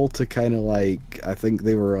waterfall to kind of like, I think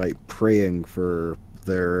they were like praying for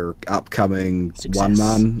their upcoming success. One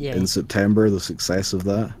Man in September, the success of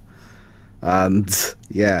that. And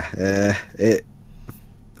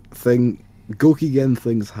Gokigen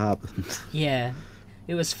things happened. Yeah,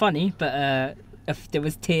 it was funny, but there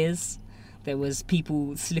was tears. There was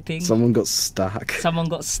people slipping. Someone got stuck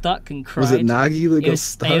and cried. Was it Nagi that got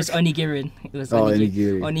stuck? It was Onigirin.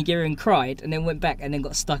 Onigirin. Onigirin cried and then went back and then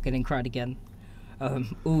got stuck and then cried again.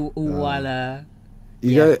 While guys,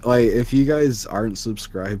 like, if you guys aren't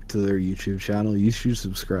subscribed to their YouTube channel, you should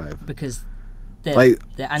subscribe. Because the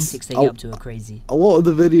antics they get up to are crazy. A lot of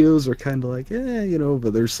the videos are kind of like, you know,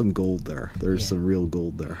 but there's some gold there. There's some real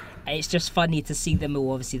gold there. It's just funny to see them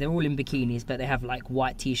all. Obviously, they're all in bikinis, but they have like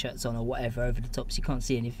white t-shirts on or whatever over the top, so you can't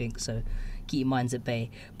see anything. So keep your minds at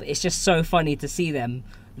bay. But it's just so funny to see them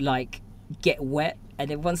like get wet,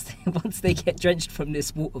 and then once they get drenched from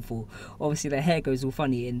this waterfall, obviously their hair goes all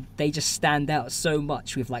funny, and they just stand out so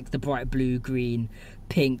much with like the bright blue, green,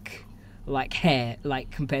 pink, like hair,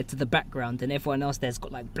 like compared to the background, and everyone else there's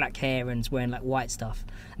got like black hair and is wearing like white stuff,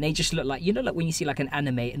 and they just look like, you know, like when you see like an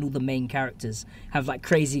anime and all the main characters have like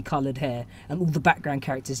crazy coloured hair and all the background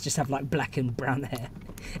characters just have like black and brown hair.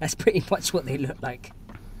 That's pretty much what they look like.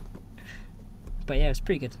 But yeah, it's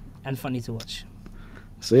pretty good and funny to watch.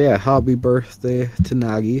 So yeah, happy birthday to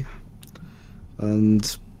Nagi,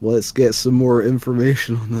 and let's get some more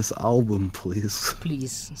information on this album, please.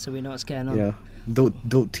 Please, so we know what's going on. Yeah.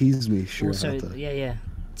 Don't tease me, sure. Also, yeah.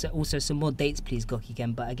 So also some more dates, please,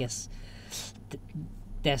 Gokigen. But I guess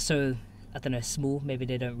they're so, I don't know, small. Maybe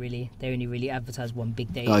they only really advertise one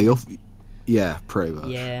big date. Yeah, pretty much.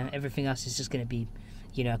 Yeah, everything else is just gonna be,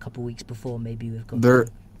 you know, a couple weeks before. Maybe we've got.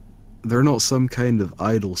 They're not some kind of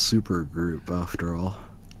idol super group after all.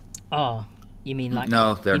 Oh, you mean like?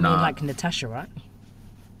 No, they're not. You mean like Natasha, right?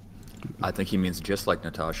 I think he means just like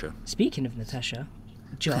Natasha. Speaking of Natasha,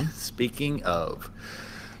 John. Speaking of,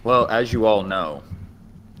 well, as you all know,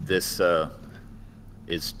 this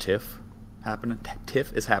is TIFF happening.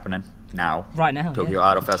 TIFF is happening now. Right now. Tokyo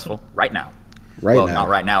Idol Festival. Right now. Well, not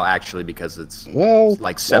right now actually, because it's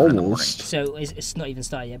like 7 in the morning. So it's not even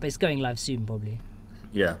started yet, but it's going live soon probably.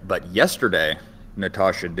 Yeah, but yesterday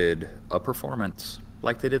Natasha did a performance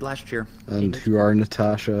like they did last year. And who are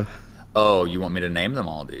Natasha? Oh, you want me to name them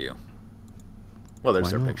all, do you? Well, there's Why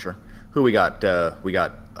their not? picture. Who we got? We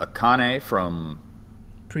got Akane from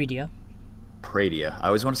Predia. Pradia. I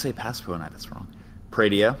always want to say Passport, and that's wrong.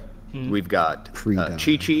 Pradia. We've got Prida.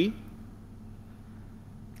 Chi-Chi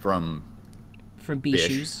from From Bish,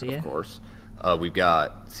 B-Shoes, yeah. of course. We've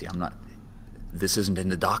got... See, I'm not... This isn't in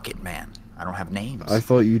the docket, man. I don't have names. I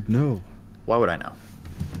thought you'd know. Why would I know?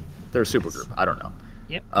 They're a supergroup. I don't know.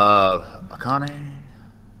 Yep. Akane,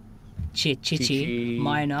 Chi-Chi,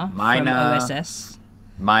 Mina from Mina. OSS,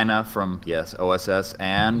 Mina from, yes, OSS,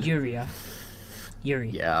 and... Yuria.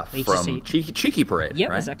 Yeah, HCC. from Cheeky Parade, Yep,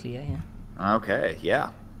 right? exactly, yeah. Okay,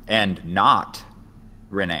 yeah. And not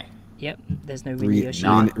Renee. Yep, there's no Re- Rin Yoshi.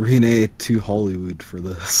 not- Renee to Hollywood for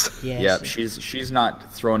this. Yeah, Yeah, she's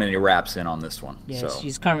not throwing any raps in on this one. yeah, So,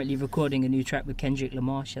 she's currently recording a new track with Kendrick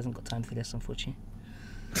Lamar. She hasn't got time for this, unfortunately.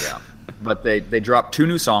 yeah. But they dropped 2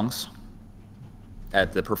 new songs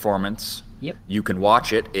at the performance. Yep. You can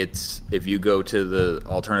watch it. It's if you go to the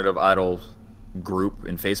Alternative Idol group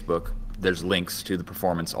in Facebook, there's links to the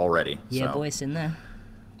performance already. Yeah, so boy, it's in there.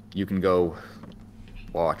 you can go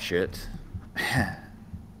watch it.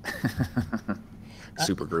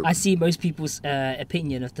 Super group. I see most people's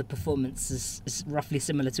opinion of the performance is roughly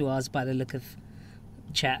similar to ours by the look of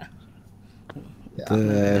chat.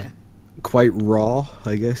 Quite raw,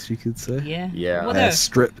 I guess you could say. Yeah. Yeah. Well,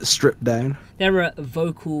 Stripped down. they're a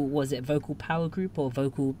vocal power group or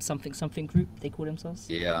vocal something group they call themselves.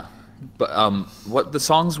 Yeah. But what the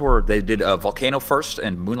songs were? They did Volcano first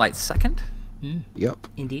and Moonlight second. Yep.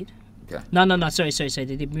 Indeed. Okay. No. Sorry.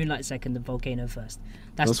 They did Moonlight second and Volcano first.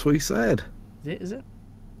 That's what he said. Is it?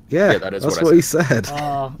 Yeah, Yeah, that is that's what I what he said.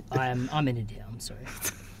 Oh, I'm an idiot. I'm sorry.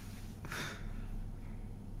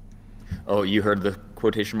 Oh, you heard the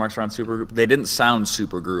quotation marks around supergroup? They didn't sound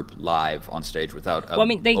supergroup live on stage without Well, I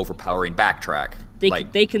mean, they- overpowering backtrack. They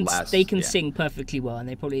like they can last- they can yeah. sing perfectly well, and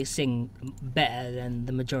they probably sing better than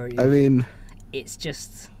the majority. I mean, It's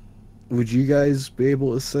just would you guys be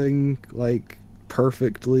able to sing like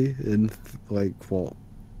perfectly in like what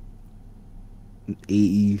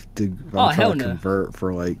 80 to I'm Oh, trying hell to no. convert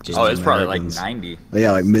for like Oh, it's probably like Americans. 90.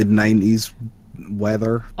 Yeah, like mid 90s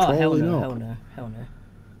weather. oh hell Probably no, not. hell no.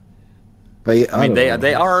 But yeah, I mean, don't know.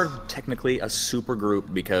 they are technically a super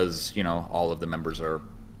group because, you know, all of the members are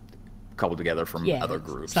coupled together from Yeah, other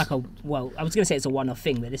groups. it's like I was gonna say it's a one-off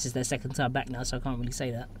thing, but this is their second time back now, so I can't really say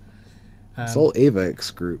that. It's all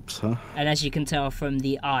Avex groups, huh? And as you can tell from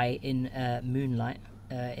the I in Moonlight,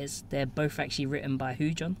 they're both actually written by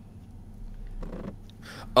who, John?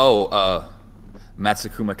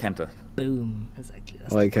 Matsukuma Kenta. Boom, exactly.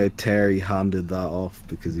 That's Like how Terry handed that off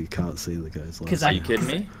because he can't say the guy's last 'Cause Are I- you kidding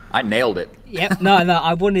me? I nailed it. Yep, no,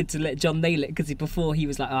 I wanted to let John nail it because before he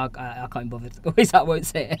was like, oh, I can't bother. Always, I won't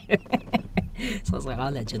say it. So I was like,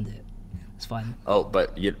 I'll let John do it. It's fine. Oh,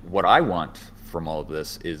 but what I want from all of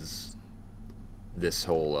this is this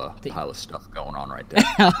whole pile of stuff going on right there.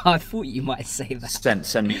 I thought you might say that.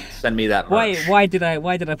 Send me that merch. Why did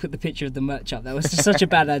I put the picture of the merch up? That was just such a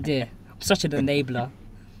bad idea. Such an enabler.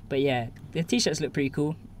 But yeah, the t-shirts look pretty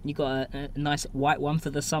cool. You got a nice white one for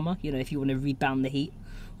the summer. You know, if you want to rebound the heat,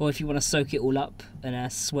 or if you want to soak it all up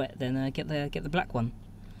and sweat, then get the black one.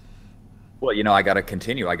 Well, you know, I got to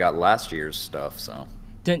continue. I got last year's stuff, so.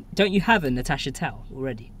 Don't you have a Natasha towel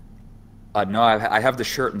already? No, I have the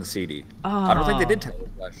shirt and the CD. I don't think they did towels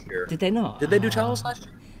last year. Did they not? Did they do towels last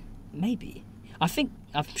year? Maybe. I'm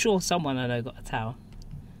sure someone I know got a towel.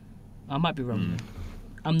 I might be wrong. Though.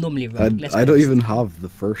 I'm normally wrong. Let's I be don't honest. even have the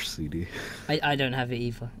first CD. I don't have it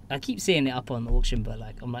either. I keep seeing it up on auction, but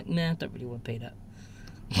I'm like, nah, don't really want to pay that.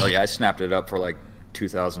 Oh yeah, I snapped it up for like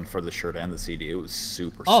 2,000 for the shirt and the CD. It was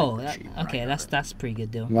super Oh, cheap. okay, that's a pretty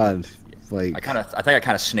good deal. Man, like I think I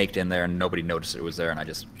kind of snaked in there and nobody noticed it was there, and I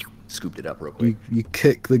just scooped it up real quick. you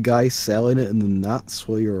kick the guy selling it in the nuts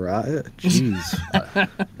while you're at it.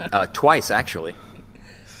 Jeez. Twice actually.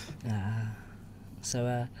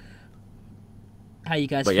 So, how you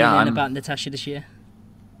guys But feeling yeah, I'm- about Natasha this year?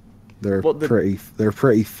 They're Well, they're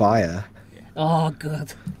pretty fire. Oh,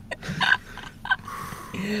 good.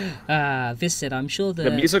 Viz said, I'm sure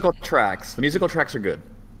The musical tracks are good.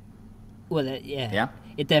 Well, yeah.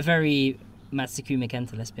 Yeah? They're very Matsukuma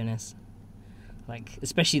Kenta, let's be honest. Like,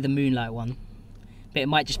 especially the Moonlight one. But it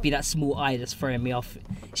might just be that small eye that's throwing me off.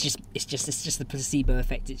 It's just the placebo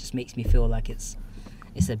effect. It just makes me feel like it's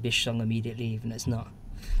a Bish song immediately, even though it's not.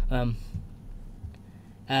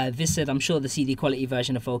 Viz said, I'm sure the CD quality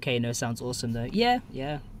version of Volcano sounds awesome though. Yeah.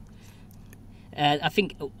 I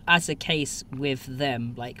think as a case with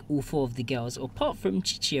them, like all 4 of the girls, apart from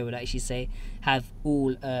Chichi, I would actually say, have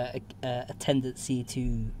all a tendency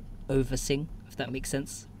to over-sing, if that makes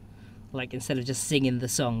sense. Like instead of just singing the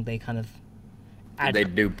song, they kind of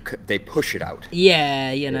They push it out.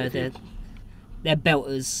 Yeah, they're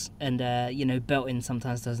belters, and belting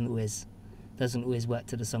sometimes doesn't always work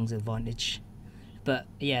to the song's advantage. But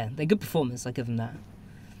yeah, they're good performance. I give them that.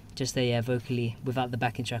 Just vocally, without the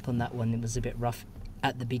backing track on that one, it was a bit rough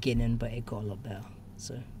at the beginning, but it got a lot better.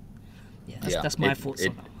 So yeah, that's my thoughts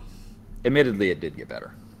on that. Admittedly, it did get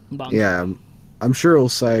better. But, yeah, I'm sure it'll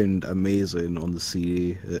sound amazing on the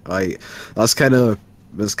CD. That's kind of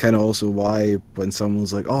also why when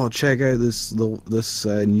someone's like, "Oh, check out this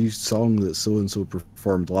new song that so and so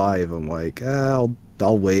performed live," I'm like, I'll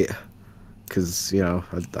wait, because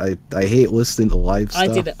I hate listening to live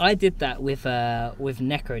stuff. I did that with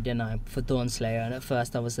Necro, didn't I, for Dawn Slayer? And at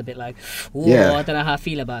first I was a bit like, "Whoa, Yeah. I don't know how I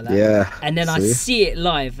feel about that." Yeah. And then I see? see it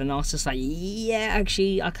live, and I was just like, "Yeah,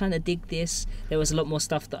 actually, I kind of dig this." There was a lot more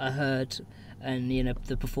stuff that I heard, and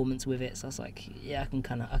the performance with it. So I was like, "Yeah, I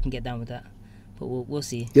can get down with that." But we'll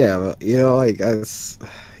see. Yeah, but as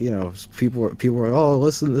people are like, "Oh,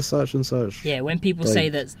 listen to such and such." Yeah, when people say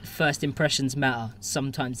that first impressions matter,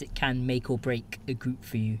 sometimes it can make or break a group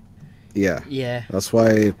for you. Yeah. Yeah. That's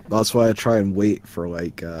why I try and wait for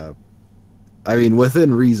within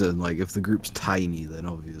reason. Like if the group's tiny, then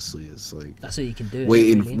obviously it's like That's all you can do.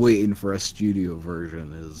 waiting for a studio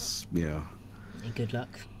version is Good luck.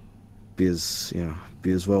 be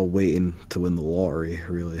as well waiting to win the lottery,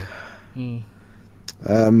 really.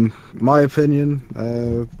 My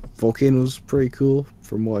opinion, Volcano's pretty cool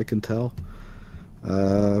from what I can tell.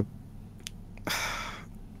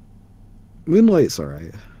 Moonlight's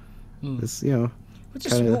alright. It's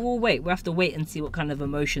We'll wait. We'll have to wait and see what kind of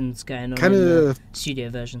emotions going on in the studio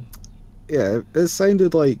version. Yeah, it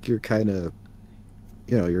sounded like your kind of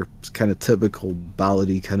typical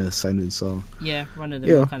ballady kind of sounding song. Yeah, run of the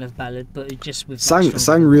mill kind of ballad, but just with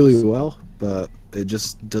sang really well, but it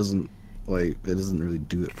just doesn't really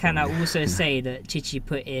do it. Can I also say that Chichi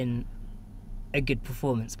put in a good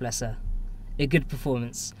performance? Bless her, a good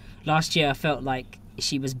performance. Last year I felt like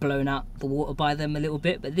she was blown out the water by them a little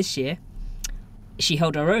bit, but this year she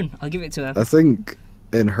held her own. I'll give it to her. I think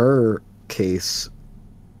in her case,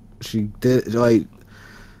 she did the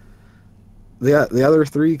other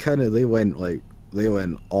 3 kind of they went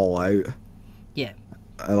all out. Yeah.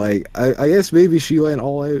 I guess maybe she went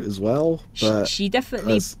all out as well, but she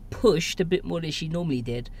definitely pushed a bit more than she normally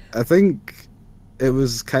did. I think it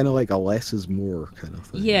was kind of like a less is more kind of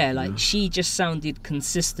thing. Yeah, like she just sounded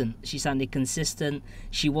consistent. She sounded consistent.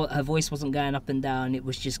 Her voice wasn't going up and down. It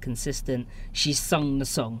was just consistent. She sung the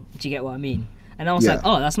song. Do you get what I mean? And I was like,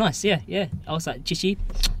 oh, that's nice. Yeah. I was like, Chichi,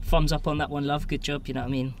 thumbs up on that one, love. Good job. You know what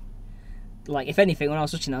I mean? Like, if anything, when I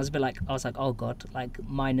was watching that, I was like, oh god, like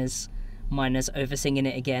Miner's over singing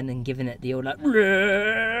it again and giving it the old like.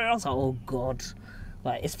 I was like, oh god,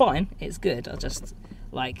 like it's fine, it's good. I just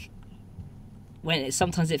like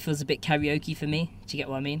sometimes it feels a bit karaoke for me. Do you get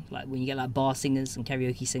what I mean? Like when you get like bar singers and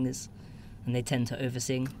karaoke singers, and they tend to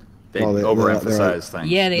oversing. They overemphasize things.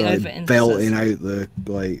 Yeah, they overemphasize. Belting out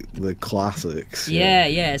the classics. Yeah,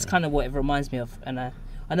 it's kind of what it reminds me of. And I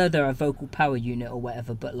know they're a vocal power unit or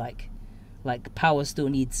whatever, but like power still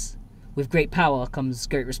needs. With great power comes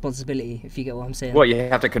great responsibility, if you get what I'm saying. Well, you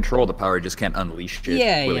have to control the power, you just can't unleash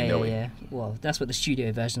it willy-nilly. Yeah. Well, that's what the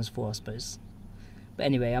studio version's for, I suppose. But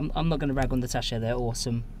anyway, I'm not going to rag on Natasha. They're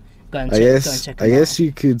awesome. Go and check them out. I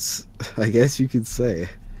guess you could say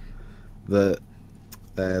that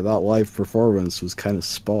that live performance was kind of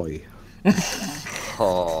spotty.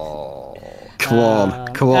 Oh. Come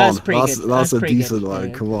on. That's a decent one.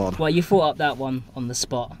 Yeah. Come on. Well, you thought up that one on the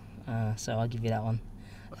spot, so I'll give you that one.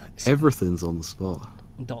 Everything's on the spot.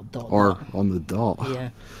 Or on the dot. Yeah.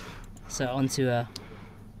 So on to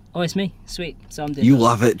oh, it's me. Sweet. So I'm doing. You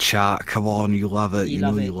love it, chat. Come on, you love it. You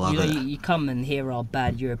love it. You come and hear our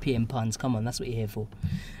bad European puns. Come on, that's what you're here for.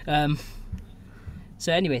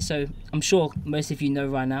 So anyway, so I'm sure most of you know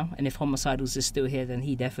right now, and if Homicidals is still here, then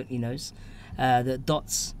he definitely knows that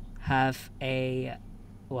Dots have I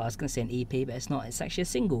was going to say an EP, but it's not. It's actually a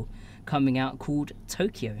single coming out called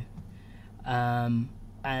Tokyo.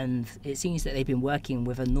 And it seems that they've been working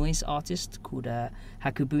with a noise artist called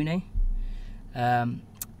Hakubune.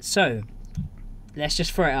 So let's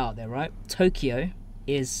just throw it out there, right? Tokyo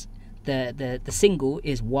is the single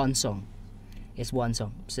is one song. It's one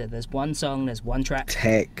song. So there's one song, there's one track.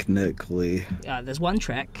 Technically. There's one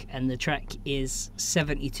track, and the track is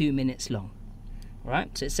 72 minutes long.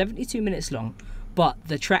 Right? So it's 72 minutes long, but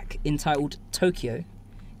the track entitled Tokyo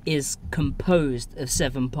is composed of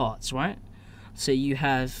 7 parts, right? So you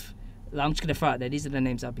have, I'm just going to throw out there, these are the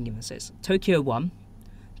names I've been given. So it's Tokyo 1,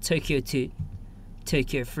 Tokyo 2,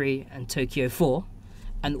 Tokyo 3, and Tokyo 4.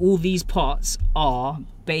 And all these parts are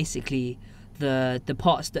basically the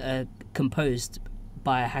parts that are composed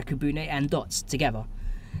by Hakubune and Dots together.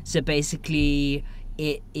 So basically,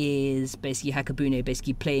 it is basically Hakubune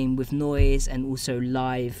basically playing with noise and also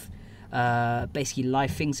live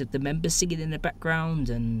things of the members singing in the background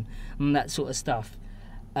and that sort of stuff.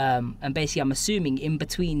 And basically, I'm assuming in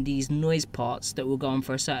between these noise parts that will go on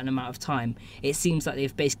for a certain amount of time, it seems like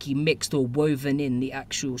they've basically mixed or woven in the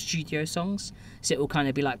actual studio songs. So it will kind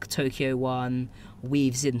of be like Tokyo 1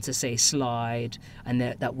 weaves into, say, Slide, and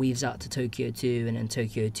that weaves out to Tokyo 2, and then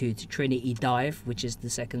Tokyo 2 to Trinity Dive, which is the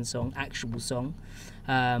second song, actual song,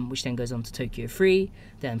 which then goes on to Tokyo 3.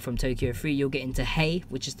 Then from Tokyo 3, you'll get into Hey,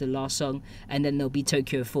 which is the last song, and then there'll be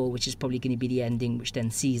Tokyo 4, which is probably going to be the ending, which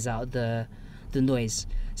then sees out the noise.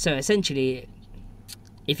 So essentially,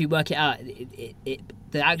 if you work it out,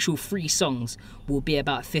 the actual 3 songs will be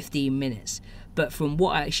about 15 minutes. But from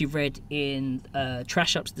what I actually read in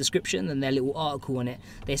Trash Up's description and their little article on it,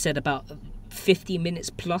 they said about 50 minutes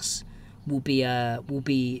plus will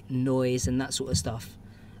be noise and that sort of stuff.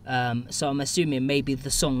 So I'm assuming maybe the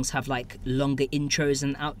songs have like longer intros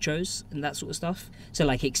and outros and that sort of stuff. So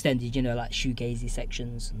like extended, like shoegazy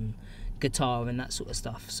sections and guitar and that sort of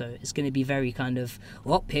stuff. So it's going to be very kind of,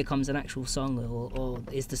 here comes an actual song, or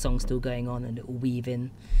is the song still going on, and it will weave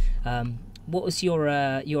in. What was your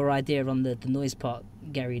idea on the noise part,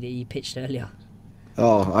 Gary, that you pitched earlier?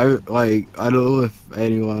 Oh, I don't know if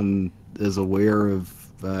anyone is aware of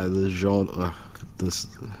the genre.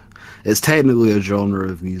 It's technically a genre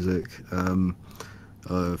of music.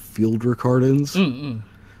 Field recordings.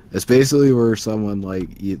 It's basically where someone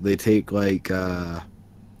they take like a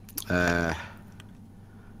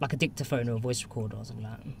dictaphone or a voice recorder or something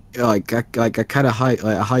like that. Like a kind of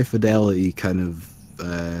high fidelity kind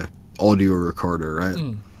of audio recorder,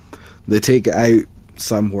 right? They take it out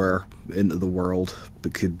somewhere into the world.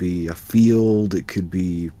 It could be a field, it could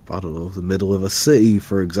be, I don't know, the middle of a city,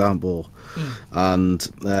 for example. And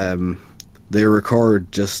they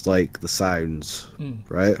record just like the sounds,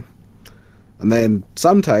 right? And then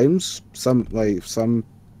sometimes some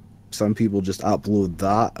people just upload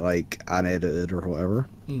that like unedited or whatever.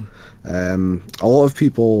 A lot of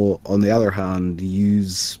people, on the other hand,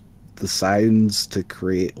 use the sounds to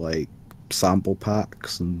create like sample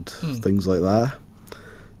packs and things like that.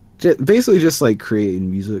 Basically just like creating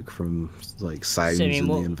music from like sounds in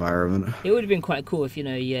the environment. It would have been quite cool if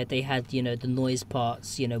they had the noise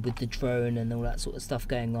parts with the drone and all that sort of stuff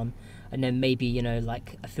going on, and then maybe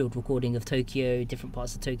like a field recording of Tokyo, different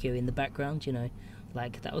parts of Tokyo in the background.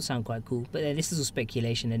 Like that would sound quite cool. But this is all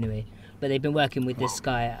speculation anyway. But they've been working with this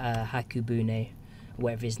guy Hakubune,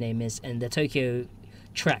 whatever his name is, and the Tokyo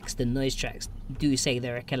tracks, the noise tracks, do say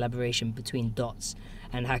they're a collaboration between Dots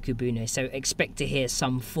and Hakubune. So expect to hear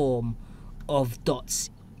some form of Dots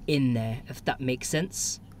in there, if that makes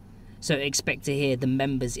sense. So expect to hear the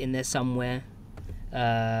members in there somewhere,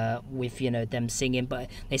 with them singing. But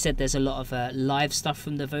they said there's a lot of live stuff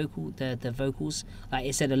from the vocals. Like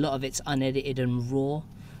it said, a lot of it's unedited and raw.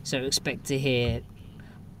 So expect to hear.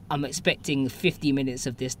 I'm expecting 50 minutes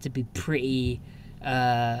of this to be pretty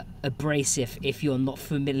abrasive if you're not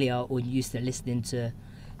familiar or used to listening to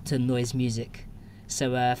noise music.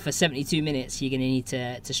 So for 72 minutes, you're going to need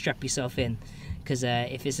to strap yourself in, because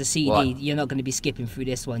if it's a CD, you're not going to be skipping through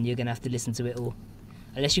this one. You're going to have to listen to it all,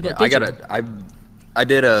 unless you got digital. I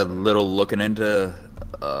did a little looking into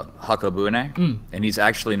Hakubune, and he's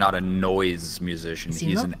actually not a noise musician.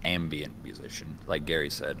 He's an ambient musician, like Gary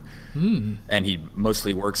said. And he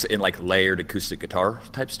mostly works in like layered acoustic guitar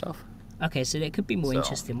type stuff. Okay, so that could be more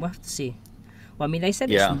interesting. We'll have to see. Well, I mean, they said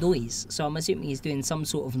it's noise, so I'm assuming he's doing some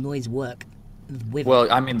sort of noise work with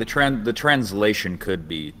it. I mean, the translation could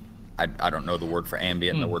be, I don't know the word for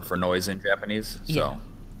ambient and the word for noise in Japanese, so. Yeah.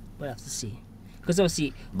 We'll have to see. Because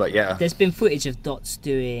obviously, yeah, there's been footage of Dots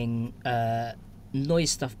doing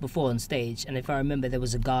noise stuff before on stage, and if I remember, there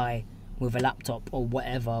was a guy with a laptop or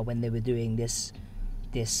whatever when they were doing this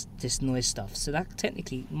noise stuff. So that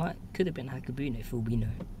technically could have been Hakubune, for all we know.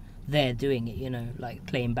 They're doing it, like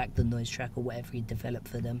playing back the noise track or whatever he developed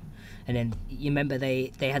for them. And then you remember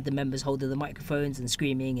they had the members holding the microphones and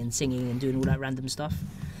screaming and singing and doing all that random stuff.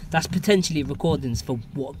 That's potentially recordings for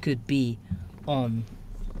what could be on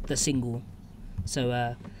the single.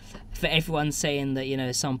 So for everyone saying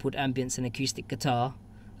that sampled ambience and acoustic guitar,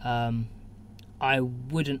 I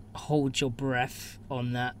wouldn't hold your breath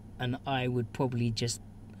on that, and I would probably just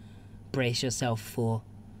brace yourself for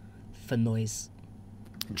noise.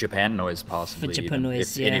 Japan Noise, possibly. For Japan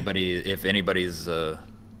Noise, yeah. If anybody's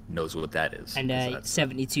knows what that is. And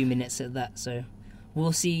 72 minutes at that, so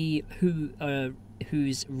we'll see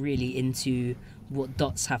who's really into what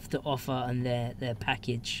Dots have to offer and their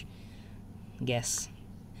package, I guess.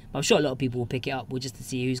 I'm sure a lot of people will pick it up. We'll just to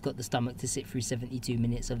see who's got the stomach to sit through 72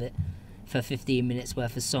 minutes of it for 15 minutes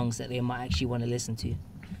worth of songs that they might actually want to listen to.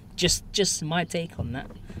 Just my take on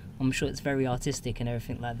that. I'm sure it's very artistic and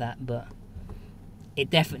everything like that, but it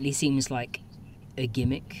definitely seems like a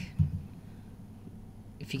gimmick,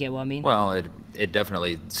 if you get what I mean. Well, it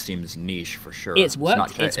definitely seems niche for sure. It's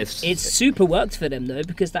worked. It's super worked for them though,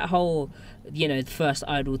 because that whole, the first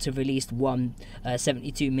idol to release one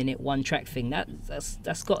 72-minute one track thing,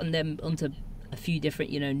 that's gotten them onto a few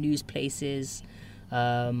different news places,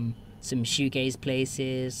 some shoegaze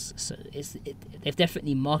places. So they've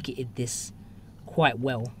definitely marketed this quite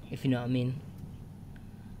well, if you know what I mean.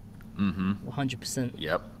 100%.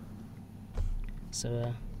 Yep.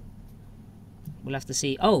 So we'll have to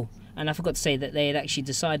see. Oh, and I forgot to say that they had actually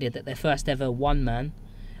decided that their first ever one man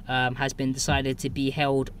has been decided to be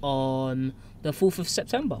held on the 4th of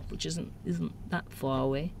September, which isn't that far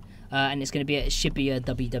away, and it's going to be at Shibuya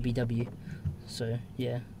WWW. So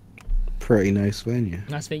yeah, pretty nice venue.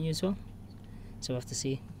 Nice venue as well. So we'll have to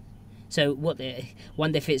see. So I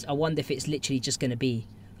wonder if it's literally just going to be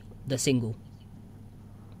the single.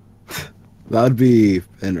 That'd be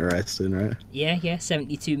interesting, right? Yeah,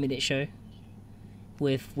 72-minute show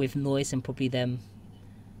with noise and probably them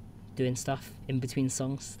doing stuff in between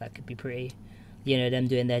songs. That could be pretty, them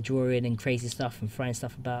doing their drawing and crazy stuff and throwing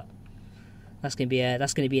stuff about. That's gonna be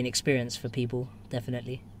an experience for people,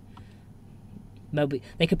 definitely. Maybe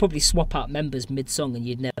they could probably swap out members mid-song and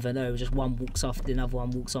you'd never know. Just one walks off, the other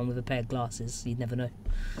one walks on with a pair of glasses. You'd never know.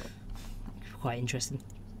 Quite interesting.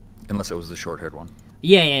 Unless it was the short-haired one.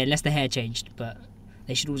 Yeah, unless the hair changed, but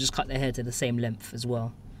they should all just cut their hair to the same length as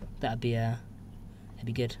well. That'd be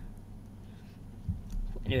good.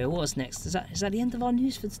 Anyway, what was next? Is that the end of our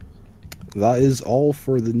news for? That is all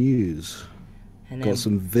for the news. And got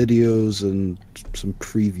some videos and some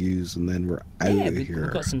previews, and then we're out of here.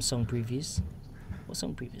 We've got some song previews. What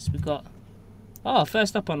song previews? We've got.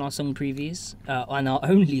 First up on our song previews, on our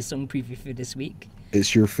only song preview for this week.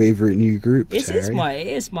 It's your favorite new group, It is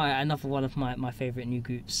another one of my favorite new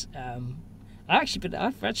groups.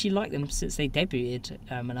 I've actually liked them since they debuted.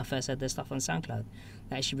 When I first heard their stuff on SoundCloud,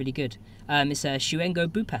 they're actually really good. It's Shuengo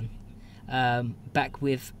Bupan, back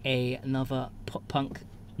with another pop punk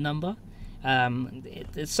number.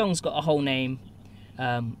 The song's got a whole name,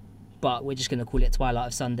 but we're just gonna call it Twilight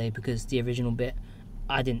of Sunday because the original bit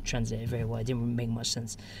I didn't translate it very well. It didn't make much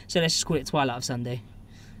sense. So let's just call it Twilight of Sunday.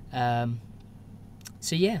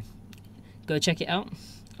 So yeah, go check it out.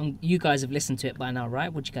 You guys have listened to it by now,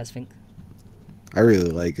 right? What do you guys think? I really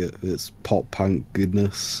like it. It's pop punk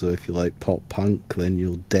goodness. So if you like pop punk, then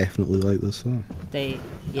you'll definitely like this song.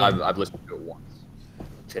 I've listened to it once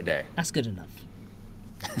today. That's good enough.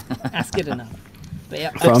 That's good enough. But yeah,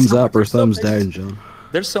 thumbs up or thumbs down, John?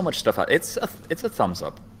 There's so much stuff out. It's a thumbs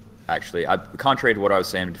up, actually. Contrary to what I was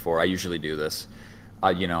saying before, I usually do this.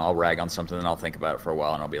 I'll rag on something and I'll think about it for a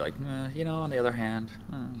while and I'll be like, on the other hand.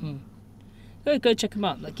 Go check them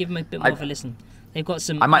out. Give them a bit more of a listen. They've got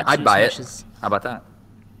some. I'd buy smashes. It. How about that?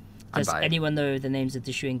 Does anyone know the names of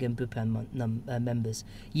the Shuengen Bupan members?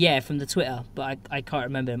 Yeah, from the Twitter, but I can't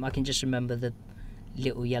remember them. I can just remember the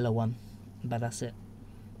little yellow one, but that's it.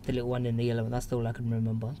 The little one in the yellow one, that's all I can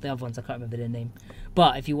remember. The other ones, I can't remember their name.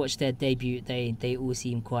 But if you watch their debut, they all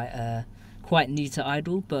seem quite new to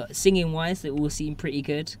Idol, but singing-wise, they all seem pretty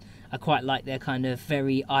good. I quite like their kind of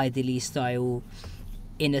very idly style,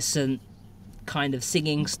 innocent kind of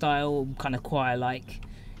singing style, kind of choir-like.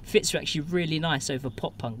 Fits actually really nice over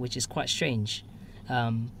pop punk, which is quite strange,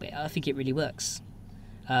 but I think it really works.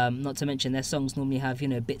 Not to mention their songs normally have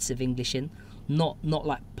bits of English in, not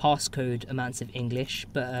like passcode amounts of English,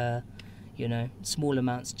 but small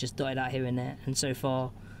amounts just dotted out here and there. And so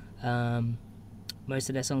far, most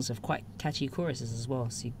of their songs have quite catchy choruses as well.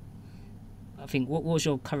 So I think what was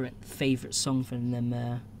your current favourite song from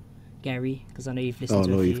them, Gary? Because I know you've listened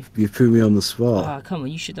to a few. You've put me on the spot. Oh, come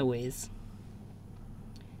on, you should know what it is.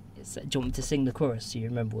 Do you want me to sing the chorus? Do you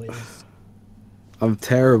remember what it is? I'm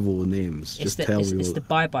terrible with names. It's the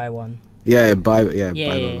Bye Bye one. Yeah, bye. Yeah,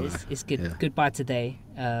 it's good. Yeah. Goodbye Today.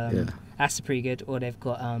 That's pretty good. Or they've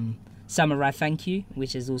got Samurai Thank You,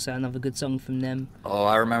 which is also another good song from them. Oh,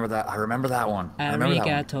 I remember that. I remember that one.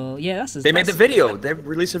 Arigato. Yeah, they made the video. They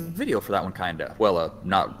released a video for that one, kinda. Well,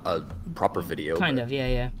 not a proper video. Kind of,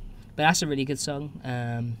 yeah. But that's a really good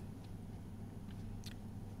song.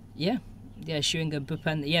 Yeah. Yeah, Shuingen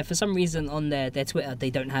Bupan. Yeah, for some reason on their Twitter they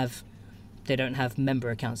don't have member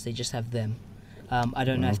accounts. They just have them. I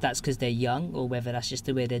don't know if that's because they're young or whether that's just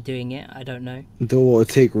the way they're doing it. I don't know. Don't want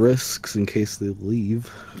to take risks in case they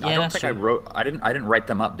leave. Yeah, I don't think I didn't write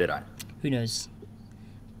them up, did I? Who knows?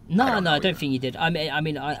 No, I don't think you did.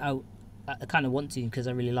 I kind of want to because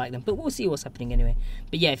I really like them, but we'll see what's happening anyway.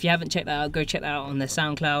 But yeah, if you haven't checked that out, go check that out on their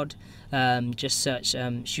SoundCloud. Just search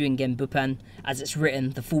Shuingen Bupan as it's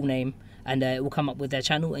written, the full name, and it will come up with their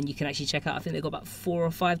channel, and you can actually check out. I think they've got about 4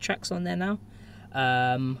 or 5 tracks on there now,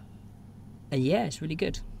 and yeah, it's really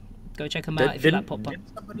good. Go check them out if you like pop punk.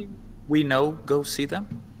 Did somebody we know go see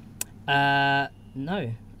them?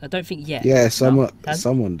 No. I don't think yet. Yeah,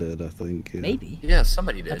 someone did, I think. Yeah. Maybe. Yeah,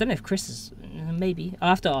 somebody did. I don't know if Chris is. Maybe. I'll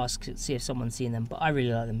have to ask, see if someone's seen them, but I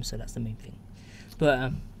really like them, so that's the main thing.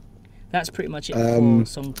 But that's pretty much it for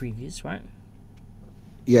song previews, right?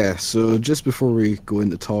 Yeah, so just before we go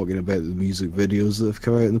into talking about the music videos that have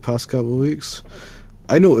come out in the past couple of weeks,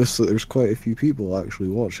 I noticed that there's quite a few people actually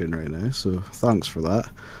watching right now, so thanks for that.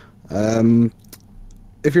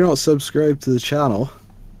 If you're not subscribed to the channel,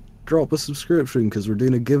 drop a subscription because we're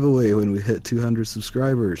doing a giveaway when we hit 200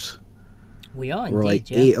 subscribers. We are. We're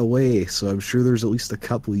indeed, like 8 away, so I'm sure there's at least a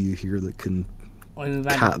couple of you here that can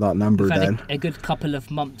cat that number down. A good couple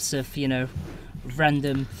of months of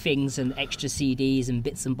random things and extra CDs and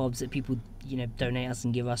bits and bobs that people donate us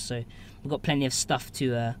and give us. So we've got plenty of stuff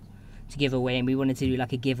to give away, and we wanted to do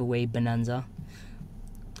like a giveaway bonanza.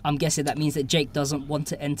 I'm guessing that means that Jake doesn't want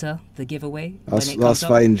to enter the giveaway. That's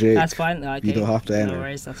fine, Jake. That's fine. Okay. You don't have to enter. No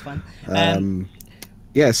worries, that's fine.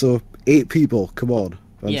 Yeah, so 8 people. Come on.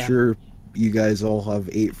 I'm sure you guys all have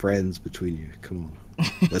 8 friends between you. Come on.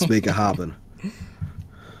 Let's make it happen.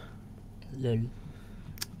 Lol.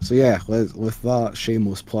 So yeah, with that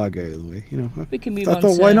shameless plug out of the way, we can move I on.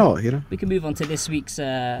 thought, why not? We can move on to this week's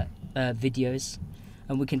videos.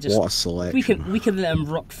 And we can just what a selection. we can let them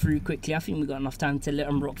rock through quickly. I think we've got enough time to let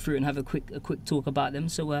them rock through and have a quick talk about them.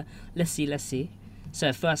 So let's see.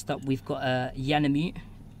 So first up, we've got Yanamute,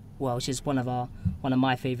 which is one of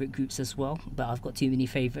my favourite groups as well. But I've got too many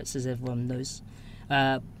favourites, as everyone knows.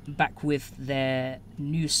 Back with their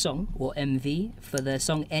new song or MV for the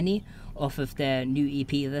song Any off of their new EP,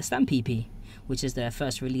 the Stamp EP, which is their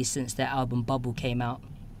first release since their album Bubble came out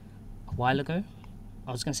a while ago.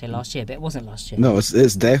 I was going to say last year, but it wasn't last year. No,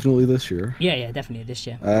 it's definitely this year. Yeah, definitely this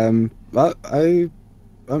year.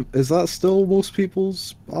 Is that still most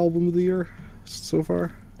people's album of the year so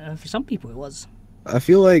far? For some people, it was. I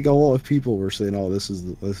feel like a lot of people were saying, "Oh, this is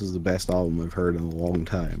the best album I've heard in a long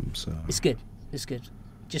time." So it's good.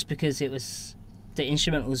 Just because the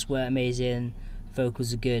instrumentals were amazing,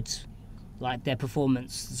 vocals are good, like their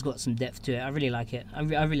performance has got some depth to it. I really like it. I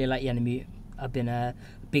really like Yanamute. I've been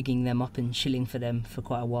bigging them up and chilling for them for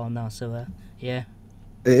quite a while now. So yeah,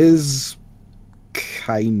 it is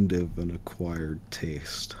kind of an acquired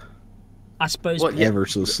taste. I suppose ever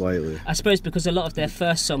so slightly. I suppose because a lot of their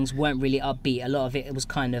first songs weren't really upbeat. A lot of it was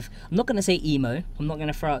kind of, I'm not going to say emo. I'm not going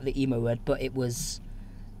to throw out the emo word, but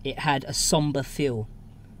it had a somber feel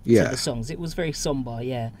to the songs. It was very somber,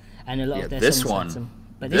 and a lot of their songs had some.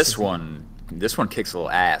 But this one kicks a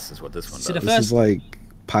little ass, is what this one does. This is like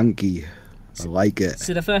punky. I like it.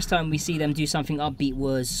 So the first time we see them do something upbeat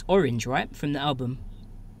was Orange, right? From the album.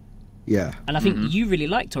 Yeah. And I think you really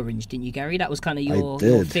liked Orange, didn't you, Gary? That was kind of your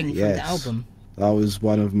thing from the album. That was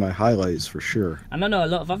one of my highlights for sure. And I know a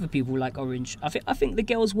lot of other people like Orange. I think the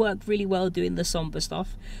girls work really well doing the somber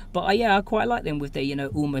stuff. But I quite like them with their,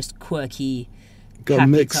 almost quirky. Got to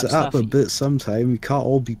mix it up a bit sometime. You can't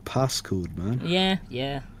all be passcode, man.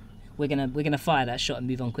 Yeah. We're gonna fire that shot and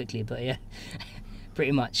move on quickly, but yeah.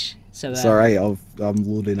 Pretty much. So it's alright, I'm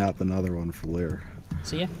loading up another one for later.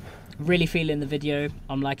 So yeah, really feeling the video.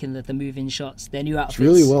 I'm liking the moving shots. Their new outfits. It's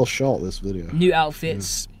really well shot, this video. New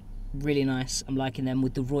outfits, really nice. I'm liking them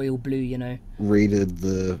with the royal blue, Rated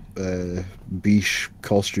the Biche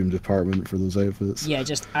costume department for those outfits. Yeah,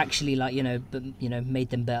 just actually made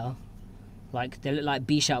them better. Like they look like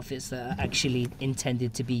Biche outfits that are actually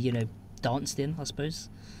intended to be, danced in, I suppose,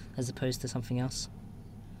 as opposed to something else.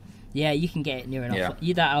 Yeah, you can get it near enough.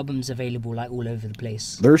 Yeah. That album's available like all over the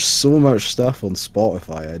place. There's so much stuff on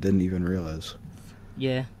Spotify I didn't even realise.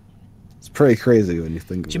 Yeah. It's pretty crazy when you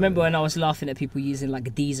think about it. Do you remember when I was laughing at people using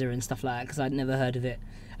like Deezer and stuff like that because I'd never heard of it,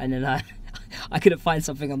 and then I couldn't find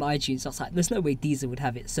something on iTunes. I was like, there's no way Deezer would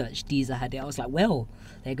have it. Search Deezer had it. I was like, well,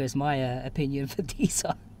 there goes my opinion for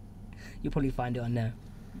Deezer. You'll probably find it on there.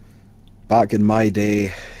 back in my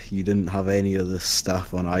day, you didn't have any of this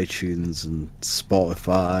stuff on iTunes and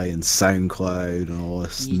Spotify and SoundCloud and all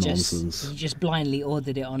this nonsense. You just blindly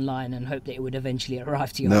ordered it online and hoped that it would eventually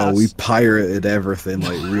arrive to your No, house. we pirated everything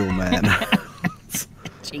like real men.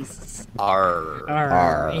 Jesus.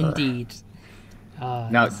 Arr. Indeed.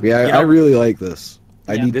 Now, Yeah, you know, I really like this.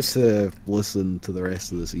 I Yeah. need to listen to the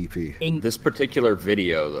rest of this EP. this particular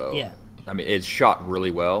video, though, Yeah. I mean, it's shot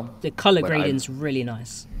really well. The color but grading's really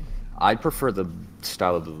nice. I prefer the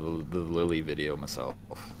style of the Lily video myself.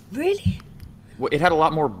 Really? Well, it had a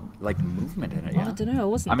lot more like movement in it. Oh, Yeah. I don't know. I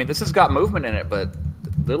wasn't. I mean, this has got movement in it, but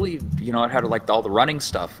Lily, you know, it had like all the running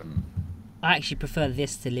stuff and. I actually prefer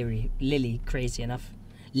this to Lily, crazy enough.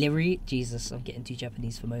 Lily, Jesus, I'm getting too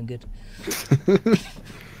Japanese for my own good.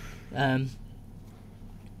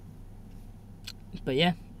 But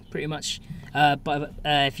yeah, pretty much. But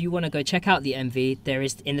if you want to go check out the MV, there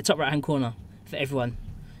is in the top right hand corner for everyone.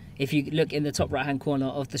 If you look in the top right hand corner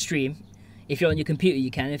of the stream, if you're on your computer,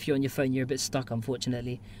 you can. If you're on your phone, you're a bit stuck,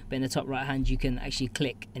 unfortunately. But in the top right hand, you can actually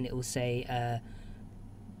click and it will say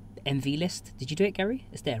MV list. Did you do it, Gary?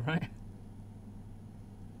 It's there, right?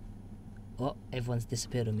 Oh, everyone's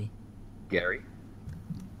disappeared on me. Gary.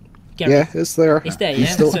 Gary. Yeah, it's there. It's there, You yeah?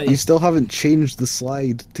 still, So- you still haven't changed the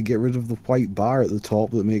slide to get rid of the white bar at the top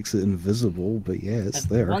that makes it invisible, but yeah, it's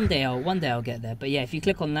there. One day I'll get there. But yeah, if you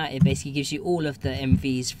click on that, it basically gives you all of the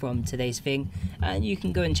MVs from today's thing, and you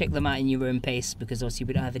can go and check them out in your own pace, because obviously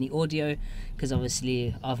we don't have any audio, because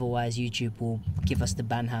obviously otherwise YouTube will give us the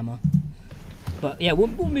ban hammer. But yeah, we'll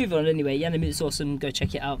move on anyway. Yanamute's awesome. Go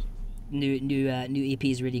check it out. New EP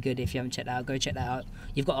is really good. If you haven't checked that out, go check that out.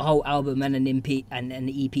 You've got a whole album and an EP and an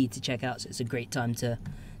EP to check out, so it's a great time to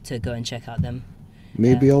go and check out them.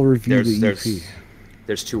 Maybe I'll review the There's EP.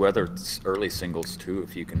 there's two other early singles too.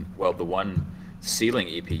 If you can, well, the one Ceiling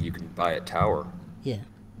EP you can buy at Tower, Yeah.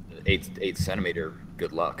 8 centimeter.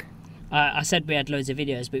 Good luck. I said we had loads of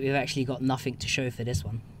videos, but we've actually got nothing to show for this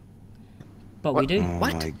one. But we What? do. Oh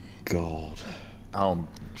What? my god. Oh,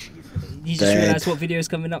 Jesus. You just Dead. realised what video is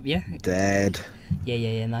coming up, yeah? Dead.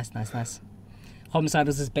 Yeah. Nice.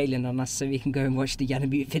 Homicidals is bailing on us, so we can go and watch the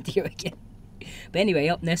Yanamute video again. But anyway,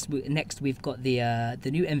 up next we've got the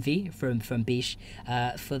new MV from Bish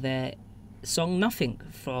for their song Nothing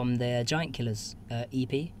from their Giant Killers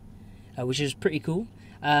EP, which is pretty cool.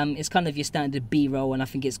 It's kind of your standard B-roll, and I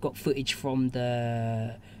think it's got footage from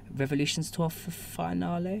the Revolutions tour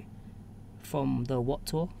finale, from the what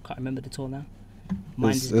tour? Can't remember the tour now.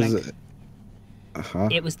 Mind is blank. Uh-huh.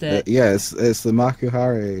 It was the it's the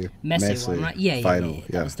Makuhari Messi one, right? Yeah, final.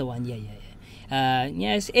 That was the one.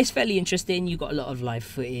 Yeah. It's fairly interesting. You've got a lot of live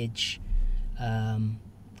footage, and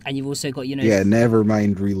you've also got Yeah,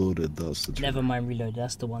 Nevermind Reloaded. That's the term. Nevermind Reloaded.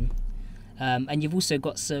 That's the one. And you've also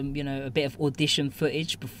got some, a bit of audition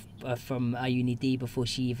footage from Ayuni D before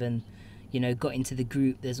she even, got into the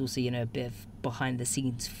group. There's also, a bit of behind the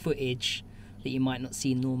scenes footage that you might not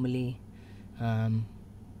see normally.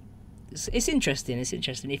 It's interesting. It's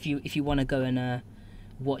interesting if you want to go and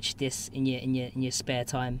watch this in your spare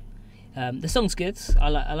time. The song's good. I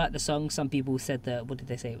like the song. Some people said that, what did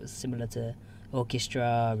they say? It was similar to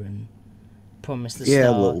Orchestra and Promise the Star. Yeah,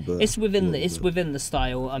 a little bit. It's within the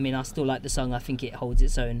style. I mean, I still like the song. I think it holds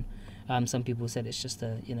its own. Some people said it's just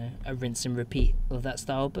a rinse and repeat of that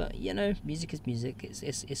style, but music is music.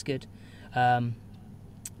 It's good.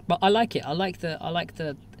 But I like it. I like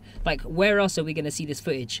the where else are we going to see this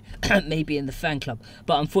footage? Maybe in the fan club,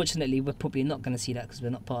 but unfortunately we're probably not going to see that because we're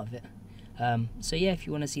not part of it. So yeah, if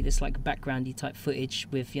you want to see this backgroundy type footage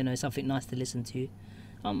with something nice to listen to,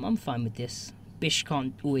 I'm fine with this. Bish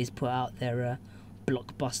can't always put out their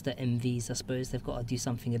blockbuster MVs. I suppose they've got to do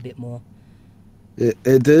something a bit more.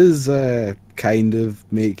 It does kind of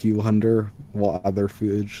make you wonder what other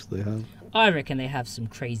footage they have. I reckon they have some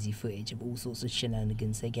crazy footage of all sorts of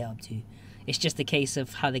shenanigans they get up to. It's just a case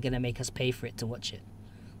of how they're going to make us pay for it to watch it.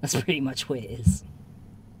 That's pretty much what it is.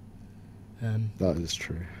 That is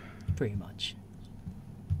true. Pretty much.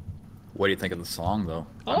 What do you think of the song, though?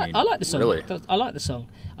 I like the song. Really? I like the song.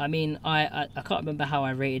 I mean, I can't remember how I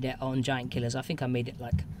rated it on Giant Killers. I think I made it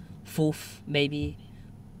 4th, maybe.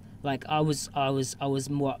 I was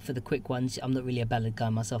more up for the quick ones. I'm not really a ballad guy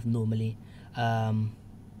myself normally.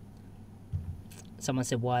 Someone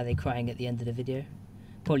said, why are they crying at the end of the video?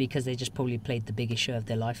 Probably because they just probably played the biggest show of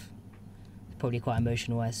their life. Probably quite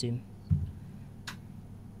emotional, I assume.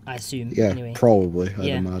 Yeah, anyway. probably, I'd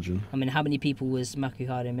Yeah. imagine. I mean, how many people was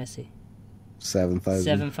Makuhari and Messi? 7,000.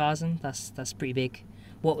 7,000? That's pretty big.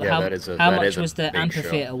 Yeah, How that much is a was the big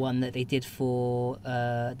amphitheater show. one that they did for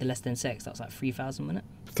the Less Than Sex? That was 3,000, wasn't it?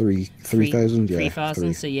 3,000, yeah. 3,000.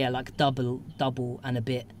 three. So yeah, double and a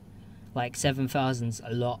bit. Like 7,000's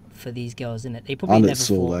a lot for these girls, isn't it? They probably And never it's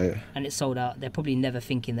sold thought, out. and it's sold out. They're probably never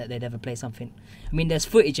thinking that they'd ever play something. I mean, there's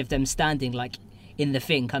footage of them standing like in the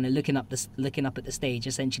thing, kind of looking up at the stage,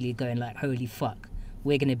 essentially going like, "Holy fuck,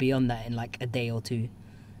 we're gonna be on that in like a day or two,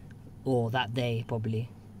 or that day probably."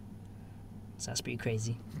 So that's pretty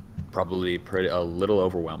crazy. Probably a little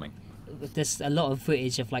overwhelming. There's a lot of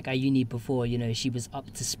footage of like Ayuni before, you know, she was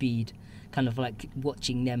up to speed, kind of like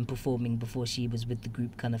watching them performing before she was with the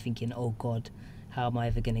group, kind of thinking, oh god, how am I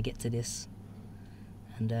ever going to get to this?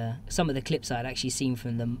 And some of the clips I'd actually seen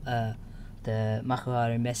from the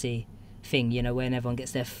Mahuara and Messi thing, you know, when everyone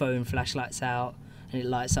gets their phone flashlights out and it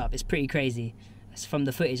lights up, it's pretty crazy. It's from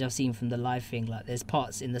the footage I've seen from the live thing, like there's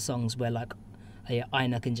parts in the songs where like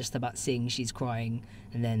Aina can just about sing, she's crying,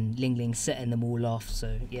 and then Ling Ling's setting them all off.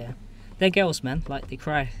 So yeah, they're girls, man, like they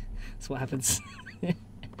cry. That's what happens.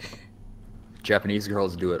 Japanese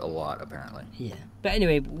girls do it a lot, apparently. Yeah. But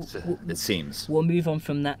anyway, it seems. We'll move on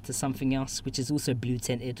from that to something else, which is also blue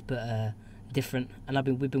tinted, but different.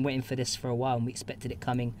 And we've been waiting for this for a while, and we expected it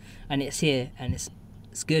coming, and it's here, and it's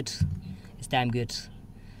good. It's damn good.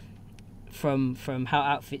 From how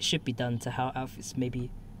outfits should be done to how outfits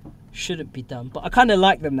maybe shouldn't be done. But I kind of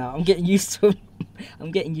like them now. I'm getting used to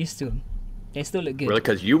them. They still look good. Really?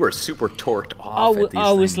 Because you were super torqued off at these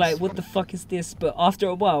I was things. like, what the fuck is this? But after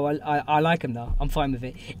a while, I like them now. I'm fine with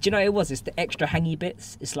it. Do you know what it was? It's the extra hangy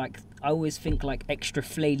bits. It's like, I always think like extra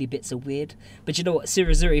flaily bits are weird. But you know what?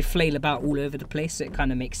 Surizuri flail about all over the place, so it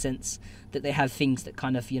kind of makes sense that they have things that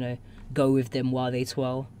kind of, you know, go with them while they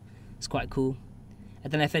twirl. It's quite cool. I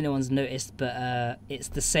don't know if anyone's noticed, but it's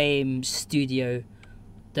the same studio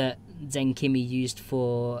that Zen Kimi used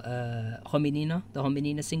for Hominina, the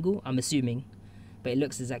Hominina single, I'm assuming, but it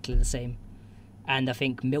looks exactly the same. And I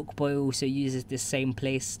think Milk Boy also uses this same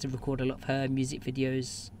place to record a lot of her music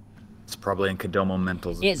videos. It's probably in Kodomo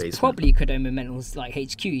Mental's basement. It's probably Kodomo Mental's like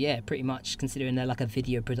HQ, yeah, pretty much, considering they're like a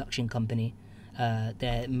video production company,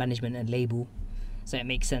 their management and label, so it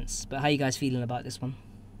makes sense. But how are you guys feeling about this one?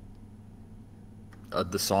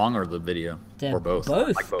 The song or the video? Or both?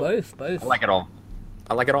 Both. I like it all.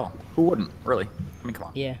 I like it all. Who wouldn't, really? I mean, come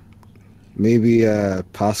on. Yeah. Maybe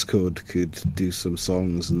Passcode could do some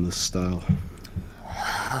songs in this style.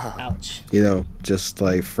 Ouch. You know, just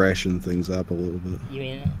like freshen things up a little bit. You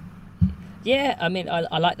mean? Yeah, I mean,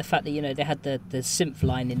 I like the fact that, you know, they had the synth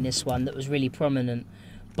line in this one that was really prominent,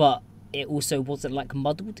 but it also wasn't like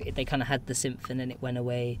muddled. They kind of had the synth and then it went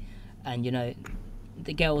away, and you know,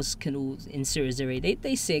 the girls can all in Surizuri,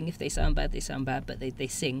 they sing. If they sound bad, they sound bad, but they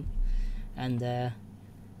sing. And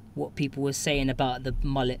what people were saying about the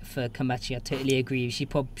mullet for Komachi, I totally agree. She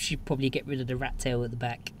probably get rid of the rat tail at the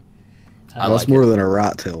back. That's more than a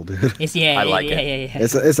rat tail, dude. It's I like yeah.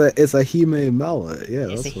 It's a Hime mallet. Yeah,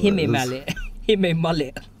 It's that's a what it Hime is. mallet. Hime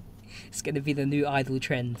mullet. It's gonna be the new idol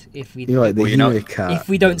trend if we You know, like the Hime cat. if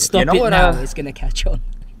we don't stop You know it what, now. It's gonna catch on.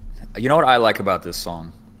 You know what I like about this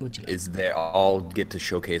song? What'd you like? Is they all get to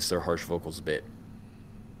showcase their harsh vocals a bit.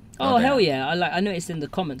 Oh Okay. hell yeah! I noticed in the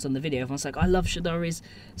comments on the video, everyone's like, "I love Shadari's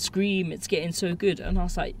scream. It's getting so good." And I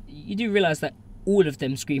was like, "You do realize that all of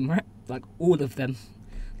them scream, right? Like all of them."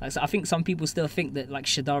 Like, so I think some people still think that like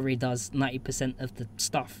Shadari does 90% of the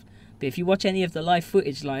stuff, but if you watch any of the live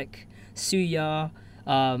footage, like Suya,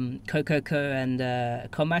 Kokoko, and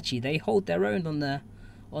Komachi, they hold their own on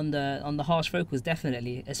the harsh vocals,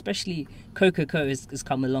 definitely. Especially Kokoko has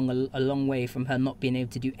come along a long way from her not being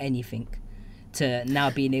able to do anything to now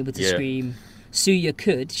being able to scream. Suya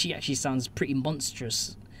could. She actually sounds pretty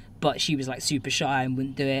monstrous, but she was like super shy and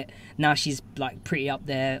wouldn't do it. Now she's like pretty up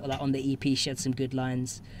there. Like on the EP, she had some good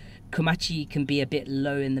lines. Komachi can be a bit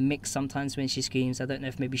low in the mix sometimes when she screams. I don't know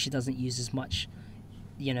if maybe she doesn't use as much,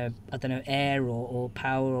 you know, I don't know, air or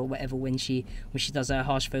power or whatever when she does her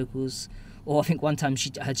harsh vocals. Or I think one time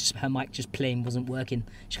her mic just plain wasn't working.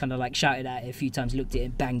 She kind of like shouted at it a few times, looked at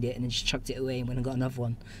it, banged it, and then just chucked it away and went and got another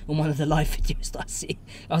one. On one of the live videos that I see,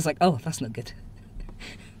 I was like, oh, that's not good.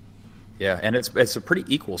 Yeah, and it's a pretty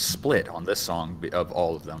equal split on this song of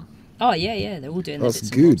all of them. Oh yeah, they're all doing their That's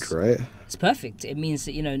bits and good, bobs. right? It's perfect. It means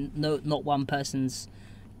that, you know, not one person's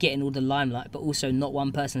getting all the limelight, but also not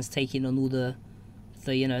one person's taking on all the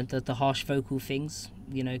you know, the harsh vocal things.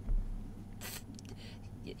 You know,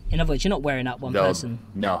 in other words, you're not wearing out one person.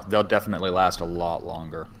 No, they'll definitely last a lot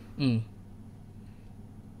longer.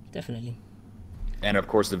 Definitely. And of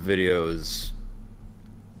course, the video is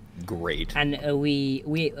great. And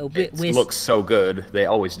It looks so good. They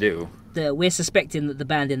always do. we're suspecting that the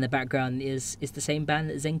band in the background is the same band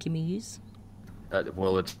that Zen Kimi used.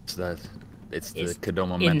 Well, it's the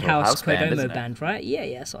Kodomo Mental In-house house band, Kodomo isn't it? band, right?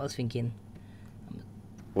 Yeah, that's what I was thinking.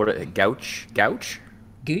 What? Gouch?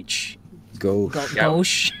 Gooch? Gauche.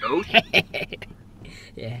 Gauche. Gauche?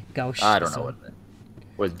 Yeah, Gauche. I don't know what that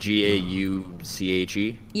was.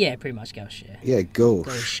 Gauche? Yeah, pretty much Gauche. Yeah. Yeah,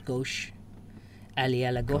 Gauche. Gauche. Ali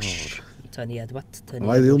à la gauche. Tony à droite. Tony Am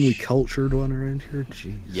à I the only gauche. cultured one around here?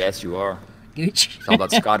 Jeez. Yes, you are. Gooch. It's all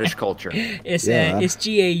about Scottish culture. It's Yeah. it's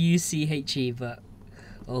Gauche, but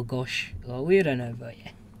oh gosh, well, we don't know, but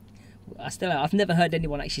yeah. I've never heard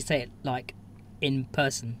anyone actually say it like in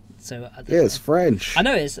person. So I don't Yeah, it's know. French. I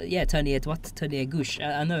know it's Tony à droite, Tony à gauche.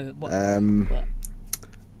 I know what. Do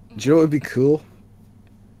you know what would be cool?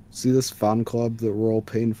 See this fan club that we're all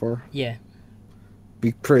paying for? Yeah,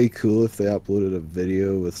 Be pretty cool if they uploaded a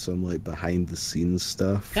video with some like behind the scenes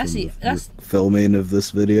stuff. That's from the- that's- filming of this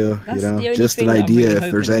video. That's You know, the only just an thing that I'm idea really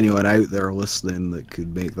if there's hoping- anyone out there listening that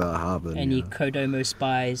could make that happen. any you know. Kodomo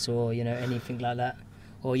spies or anything like that,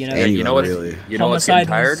 or Hey, Anyone, you know what? really. You know what's getting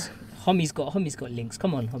tired? Hommy's got links.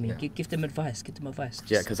 Come on, Homie, give them advice. Give them advice.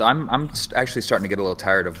 Yeah, because actually starting to get a little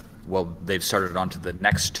tired of. Well, they've started on to the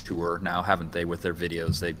next tour now, haven't they? With their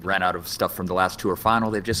videos, they ran out of stuff from the last tour final.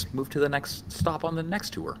 They've just moved to the next stop on the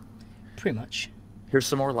next tour. Pretty much. Here's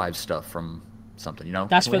some more live stuff from something. You know,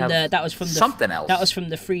 That We have was from the something else. That was from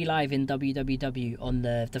the free live in WWW on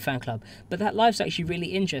the fan club. But that live's actually really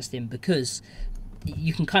interesting because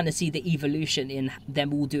you can kind of see the evolution in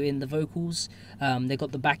them all doing the vocals. They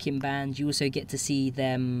got the backing band. You also get to see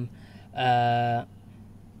them.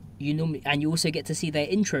 You also get to see their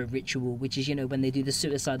intro ritual, which is when they do the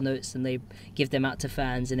suicide notes and they give them out to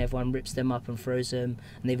fans and everyone rips them up and throws them,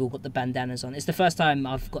 and they've all got the bandanas on. It's the first time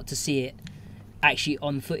I've got to see it actually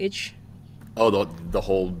on footage. Oh, the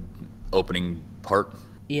whole opening part.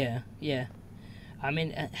 Yeah. I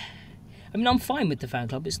mean, I'm fine with the fan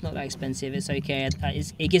club. It's not that expensive. It's okay.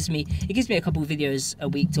 It gives me a couple of videos a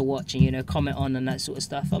week to watch and comment on and that sort of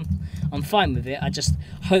stuff. I'm fine with it. I just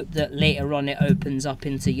hope that later on it opens up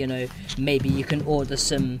into maybe you can order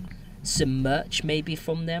some merch maybe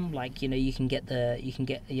from them. Like you can get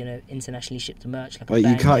internationally shipped merch. Like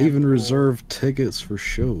you can't even or reserve tickets for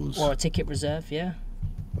shows. a ticket reserve. Yeah.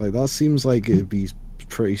 Like that seems like it'd be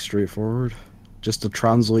pretty straightforward. Just a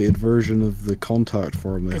translated version of the contact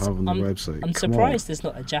form they have on the website. I'm Come surprised on. there's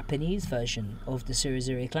not a Japanese version of the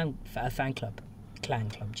Zero fan club. Clan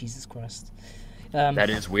club, Jesus Christ. That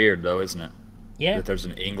is weird, though, isn't it? Yeah. That there's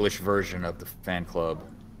an English version of the fan club,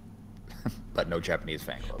 but no Japanese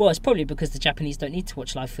fan club. Well, it's probably because the Japanese don't need to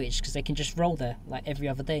watch live footage because they can just roll there like every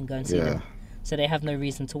other day and go and see them. So they have no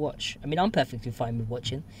reason to watch. I mean, I'm perfectly fine with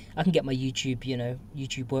watching. I can get my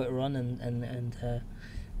YouTube water on and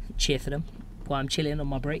cheer for them while I'm chilling on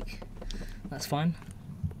my break. That's fine.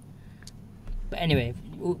 But anyway,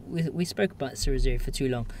 we spoke about Zero for too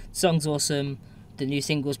long. The song's awesome. The new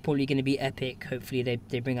single's probably going to be epic. Hopefully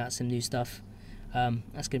they bring out some new stuff.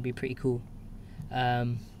 That's going to be pretty cool.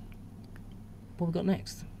 What we got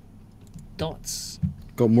next? Dots.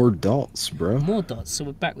 Got more dots, bro. More dots. So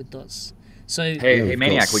we're back with dots. So Hey, we've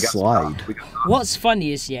Maniac, got we got Slide. what's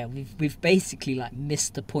funny is we've basically like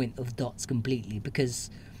missed the point of dots completely because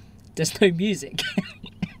there's no music.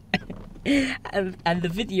 and the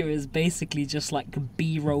video is basically just like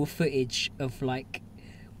B-roll footage of like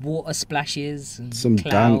water splashes and Some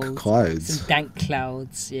dank clouds. Some dank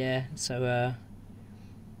clouds, yeah. So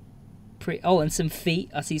and some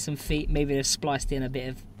feet. I see some feet. Maybe they've spliced in a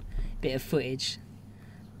bit of footage.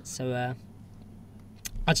 So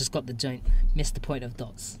I just got the joint. Missed the point of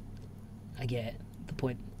dots. I get it. The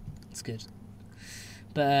point. It's good.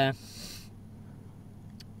 But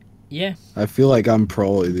yeah. I feel like I'm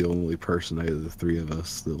probably the only person out of the three of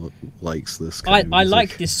us that likes this kind of I music.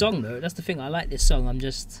 like this song though. That's the thing. I like this song. I'm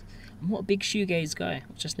not a big shoegaze guy.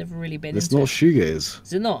 I've just never really been It's into not it. shoegaze.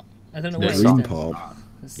 Is it not? I don't know This what it is. Dream then. pop.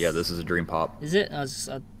 It's- Yeah, this is a dream pop. Is it? I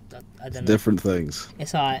don't know. Different things.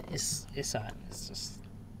 It's alright. It's alright. It's just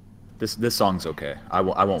This song's okay. I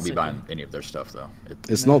won't It's be okay. buying any of their stuff though.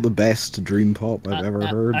 It's not the best dream pop I've ever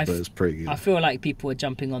heard, I but it's pretty good. I feel like people are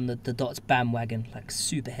jumping on the Dots bandwagon like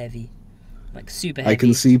super heavy. Like super heavy. I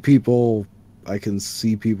can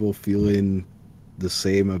see people feeling the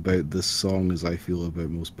same about this song as I feel about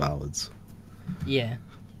most ballads. Yeah.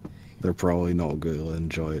 They're probably not going to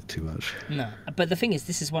enjoy it too much. No. But the thing is,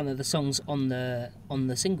 this is one of the songs on the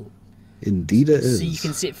single. Indeed it is. So you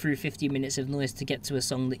can sit through 50 minutes of noise to get to a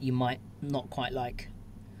song that you might not quite like.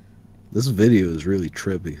 This video is really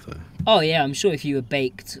trippy though. Oh yeah, I'm sure if you were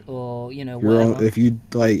baked or You're whatever. on, if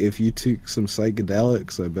you took some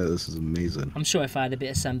psychedelics, I bet this is amazing. I'm sure if I had a bit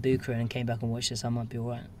of Sambuca and came back and watched this, I might be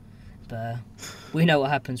alright. But we know what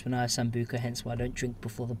happens when I have Sambuca, hence why I don't drink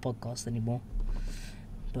before the podcast anymore.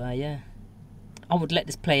 But yeah, I would let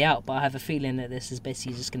this play out, but I have a feeling that this is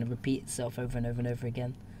basically just going to repeat itself over and over and over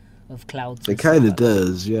again of clouds. It and stuff kind of like that.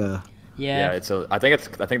 does, yeah. Yeah, Yeah, I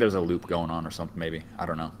think there's a loop going on or something. Maybe I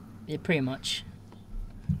don't know. pretty much.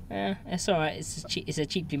 Yeah, it's alright. It's a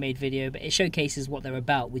cheaply made video, but it showcases what they're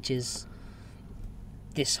about, which is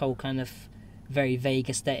this whole kind of very vague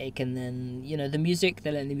aesthetic, and then the music.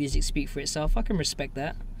 They're letting the music speak for itself. I can respect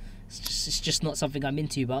that. It's just not something I'm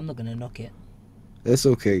into, but I'm not gonna knock it. It's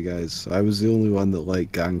okay, guys. I was the only one that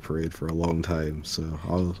liked Gang Parade for a long time, so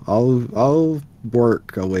I'll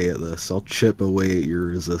work away at this. I'll chip away at your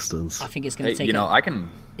resistance. I think it's gonna Hey, take. I can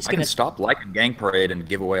gonna- stop liking Gang Parade and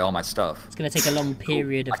give away all my stuff. It's gonna take a long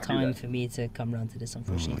period I of can do time that. for me to come around to this, Oh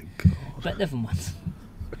unfortunately. my god. But never mind.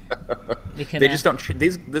 We can, They just don't.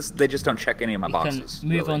 They just don't check any of my we can boxes.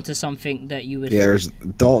 move really. on to something that you would. Yeah,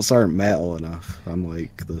 dots aren't metal enough.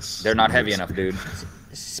 Unlike this. They're not heavy enough, dude.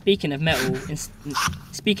 Speaking of metal,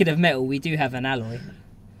 we do have an alloy,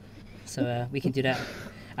 so we can do that.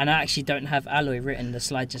 And I actually don't have alloy written. The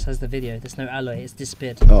slide just has the video. There's no alloy. It's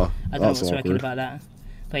disappeared. Oh, I don't know that's what's working awkward. about that.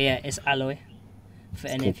 But yeah, it's alloy for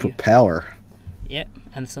any Called of you. propeller. Yep,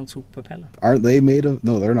 and the song's called Propeller. Aren't they made of?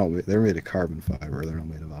 No, they're not. They're made of carbon fiber. They're not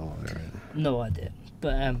made of alloy, right? No idea.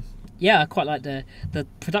 But yeah, I quite like the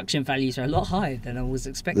production values are a lot higher than I was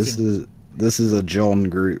expecting. This is a John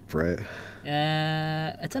group, right?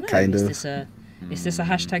 I don't know. Kind is of. this a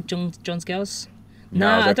hashtag John's Girls? No,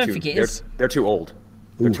 Nah, I they're don't too- think it they're- is. They're too old.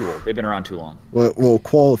 They're Oof. too old. They've been around too long. Well,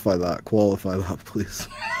 qualify that. Qualify that, please.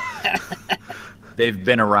 They've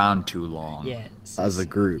been around too long. Yeah. As a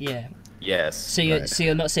group. Yeah. Yes. So you're Right.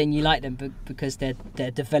 you're not saying you like them because they're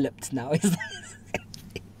developed now. Is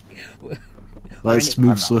Let's I'm move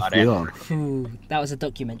not swiftly angry. on. Ooh, that was a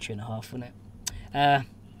documentary and a half, wasn't it?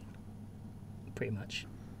 Pretty much.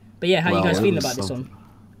 But yeah, how you Well, guys it feeling was about this something. one?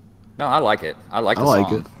 No, I like it. I like the I like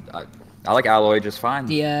song. I like Alloy just fine.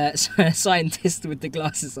 The scientist with the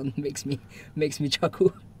glasses on makes me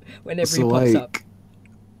chuckle whenever So, he pops up. like,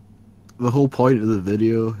 the whole point of the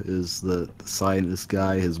video is that the scientist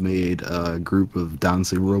guy has made a group of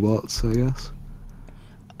dancing robots, I guess.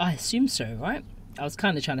 I assume so, right? I was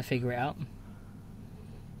kind of trying to figure it out.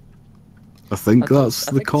 I think I that's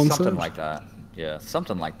the think it's concept. Something like that. Yeah,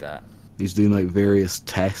 something like that. He's doing like various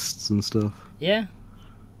tests and stuff. Yeah.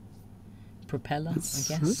 Propeller, I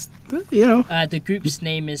guess. You know, The group's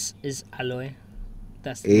name is Alloy.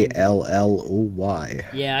 That's the name. Alloy.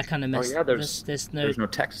 Yeah, I kind of Oh messed. yeah, there's no no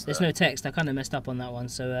text. There's there. no text. I kind of messed up on that one.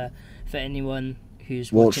 So for anyone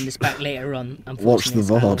who's Watch- watching this back later on, Watch the unfortunately, it's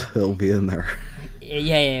VOD, it'll be in there.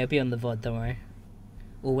 Yeah, it'll be on the VOD. Don't worry.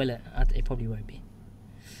 Or will it? It probably won't be.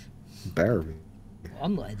 Better be.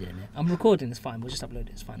 I'm not editing it. I'm recording. It's fine. We'll just upload it.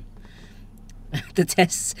 It's fine. The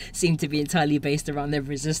tests seem to be entirely based around their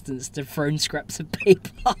resistance to thrown scraps of paper.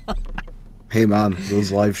 Hey man, those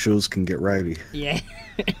live shows can get rowdy. Yeah.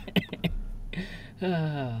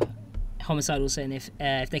 Homicidal saying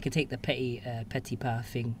if they could take the petty power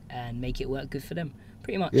thing and make it work good for them,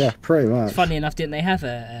 pretty much. Yeah, pretty much. Funny enough, didn't they have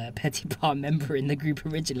a petty power member in the group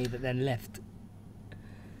originally that then left?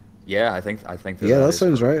 Yeah, I think. Yeah, that is-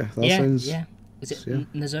 sounds right. That yeah, sounds. yeah. Was it yeah.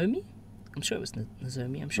 Nozomi? I'm sure it was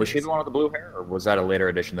Nozomi. I'm sure. Was she the one with the blue hair, or was that a later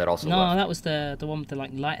edition that also No, left? that was the one with the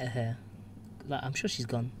like lighter hair. Like, I'm sure she's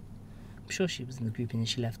gone. I'm sure she was in the group and then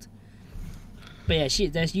she left. But yeah,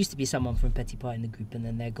 there used to be someone from Petty Pie in the group and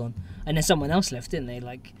then they're gone. And then someone else left, didn't they?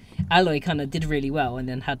 Like, Alloy kind of did really well and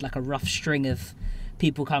then had like a rough string of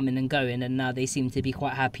people coming and going, and now they seem to be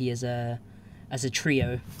quite happy as a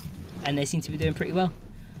trio, and they seem to be doing pretty well.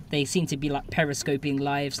 They seem to be like periscoping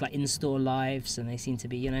lives, like in-store lives, and they seem to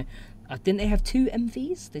be, didn't they have 2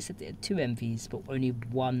 MVs? They said they had 2 MVs, but only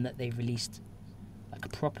one that they released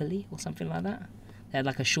like properly or something like that. They had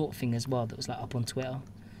like a short thing as well that was like up on Twitter,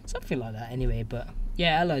 something like that. Anyway, but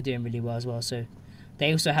yeah, Allo are doing really well as well. So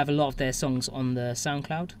they also have a lot of their songs on the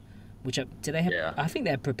SoundCloud, which do they have? Yeah. I think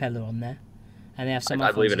they have Propeller on there, and they have some. I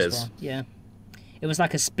other believe ones it as is. well. Yeah, it was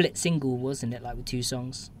like a split single, wasn't it? Like with 2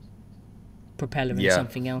 songs, Propeller and Yeah.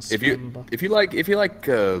 something else. If I you remember. if you like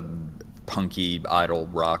punky idol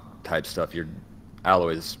rock type stuff, your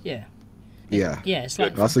Alloys. Yeah, Yeah. yeah, it's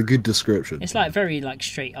like That's a good description. it's like very like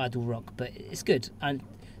straight idol rock, but it's good, and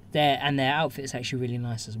their outfit's actually really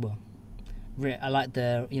nice as well. I like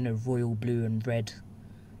the royal blue and red,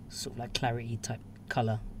 sort of like clarity type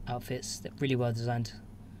color outfits. They're really well designed,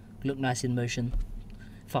 look nice in motion.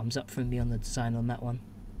 Thumbs up from me on the design on that one.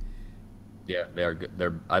 Yeah, they are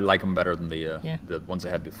good. I like them better than Yeah. the ones I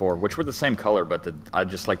had before, which were the same color, but I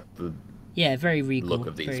just like the. Yeah, very regal. Look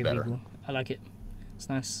of these very better. regal. I like it. It's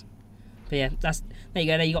nice. But yeah,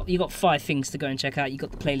 there you go. You got 5 things to go and check out. You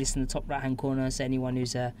got the playlist in the top right hand corner. So anyone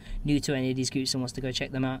who's new to any of these groups and wants to go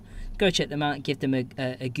check them out, go check them out. Give them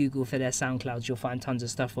a Google for their SoundClouds. You'll find tons of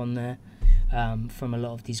stuff on there from a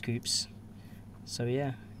lot of these groups. So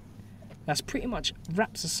yeah, that's pretty much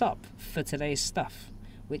wraps us up for today's stuff,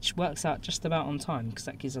 which works out just about on time because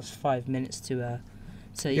that gives us 5 minutes to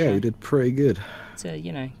we did pretty good.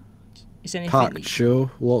 Is anything Packed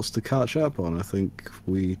show, lots to catch up on. I think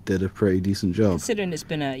we did a pretty decent job. Considering it's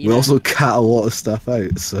been we also cut a lot of stuff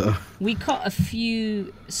out, so we cut a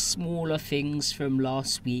few smaller things from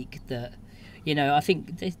last week that, I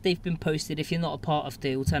think they've been posted. If you're not a part of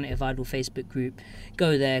the Alternative Idol Facebook group,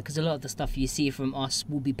 go there because a lot of the stuff you see from us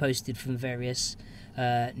will be posted from various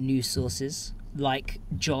news sources, like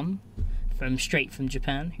John from Straight from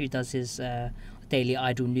Japan, who does his daily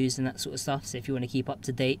Idol news and that sort of stuff. So if you want to keep up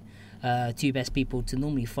to date, 2 best people to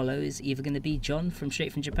normally follow is either going to be John from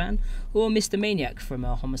Straight from Japan or Mr. Maniac from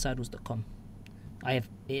homicidals.com. It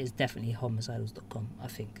is definitely homicidals.com, I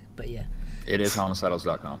think, but yeah. It is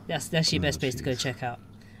homicidals.com. That's your best place to go check out.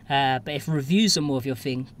 But if reviews are more of your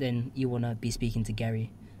thing, then you want to be speaking to Gary.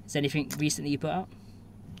 Is there anything recently you put out?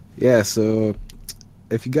 Yeah, so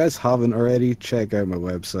if you guys haven't already, check out my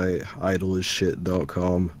website,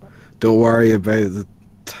 idolishit.com. Don't worry about the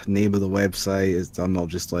name of the website. I'm not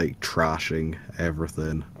just like trashing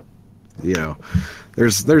everything.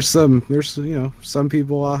 There's some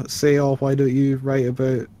people say, oh, why don't you write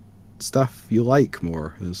about stuff you like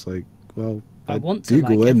more? And it's like, well, I want do to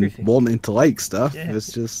go like in everything. wanting to like stuff. Yeah.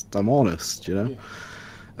 It's just I'm honest, Yeah.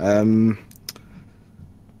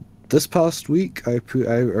 This past week I put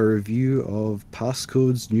out a review of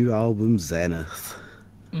Passcode's new album Zenith.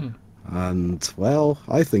 And, well,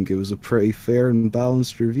 I think it was a pretty fair and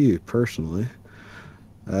balanced review, personally.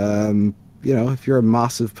 If you're a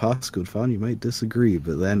massive Passcode fan, you might disagree,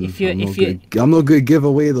 but then I'm not going to give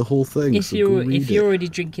away the whole thing. If you're already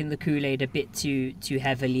drinking the Kool-Aid a bit too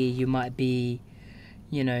heavily, you might be,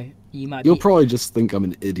 You'll probably just think I'm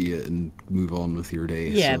an idiot and move on with your day.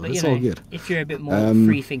 Yeah, so but it's all good. If you're a bit more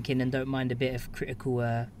free thinking and don't mind a bit of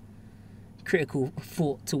critical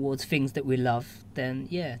thought towards things that we love, then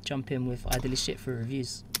yeah, jump in with Idolish Shit for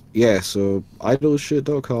reviews. Yeah, so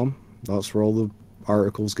idolishshit.com, that's where all the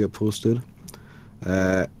articles get posted.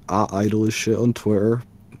 At Idolish Shit on Twitter.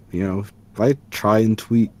 I try and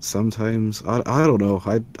tweet sometimes. I don't know.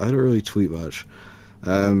 I don't really tweet much.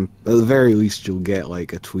 At the very least, you'll get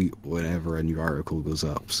like a tweet whenever a new article goes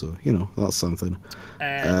up. So that's something.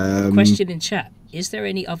 Question in chat: is there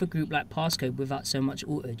any other group like Passcode without so much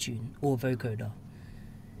auto-tune or vocoder?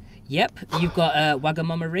 Yep, you've got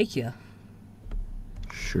Wagamama Rekia.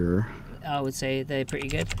 Sure. I would say they're pretty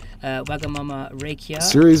good. Wagamama Rekia.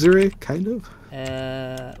 Zuri, kind of.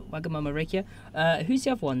 Wagamama Rekia. Who's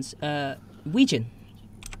the other ones? Ouijin.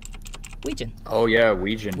 Oh yeah,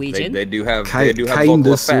 Ouijin. Ouijin. They do have Kind vocal of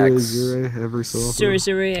effects. Zuri every so often.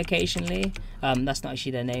 Zuri occasionally. That's not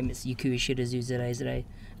actually their name. It's Yukui Shida Zuzure.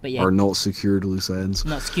 But yeah. Or not secured loose ends.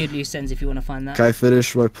 Not secured loose ends if you want to find that. Can I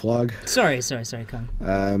finish my plug? Sorry,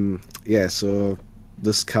 Khan. Yeah, so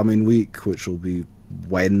this coming week, which will be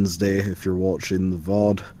Wednesday if you're watching the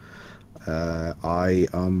VOD, I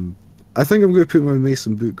think I'm going to put my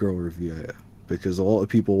Mason Boot Girl review out, because a lot of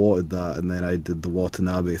people wanted that, and then I did the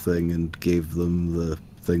Watanabe thing and gave them the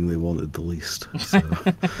thing they wanted the least. So.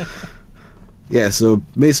 Yeah, so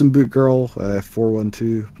Mason Boot Girl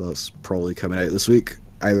 412, that's probably coming out this week.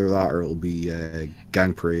 Either that or it'll be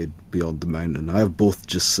Gang Parade Beyond the Mountain. I have both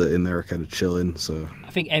just sitting there kind of chilling, so...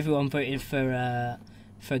 I think everyone voted for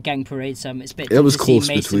Gang Parade, so I'm expecting it was to close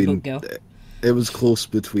see Mason Boot Girl. It was close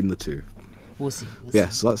between the two. We'll see. Yeah,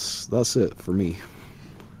 so that's it for me.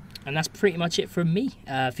 And that's pretty much it from me.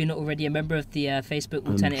 If you're not already a member of the Facebook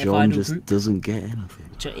Alternative John Idol just group, doesn't get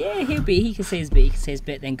anything. Yeah, he can say his bit. He can say his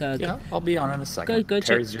bit. Then go. Yeah, I'll be on in a second. Go check.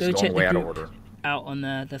 Terry's just Go going check way the out of group order. out on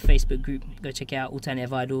the Facebook group. Go check out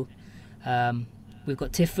Alternative Idol. We've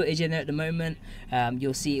got TIFF footage in there at the moment.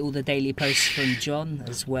 You'll see all the daily posts from John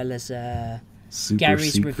as well as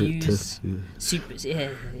Gary's reviews. Yeah. Super.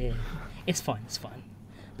 Yeah. It's fine.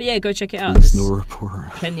 But yeah, go check it out. There's There's no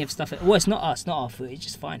report. plenty of stuff. Well, it's not us, not our footage.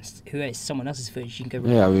 It's fine. It's someone else's footage. You can go.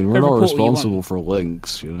 Yeah, I mean, go we're not report what you want. responsible for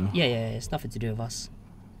links, you know? Yeah, it's nothing to do with us.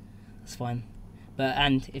 It's fine.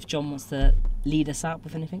 And if John wants to lead us out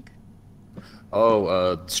with anything?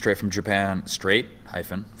 Straight from Japan,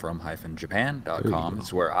 Japan.com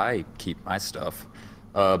is where I keep my stuff.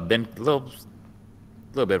 Been a little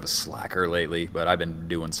bit of a slacker lately, but I've been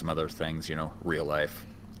doing some other things, real life,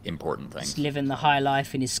 important things. Just living the high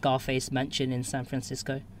life in his Scarface mansion in San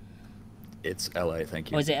Francisco. It's LA, thank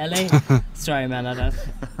you. Or is it LA? Sorry, man. I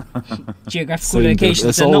don't. Geographical Same locations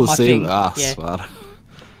it's are all not the my same thing. to us, Yeah. man.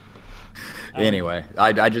 Anyway,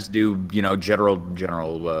 I just do, you know,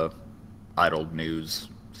 general idle news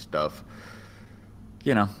stuff.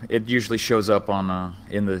 You know, it usually shows up on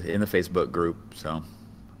in the Facebook group, so,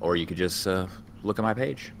 or you could just look at my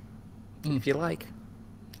page if you like.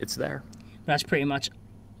 It's there. That's pretty much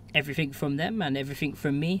everything from them and everything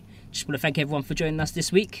from me. Just want to thank everyone for joining us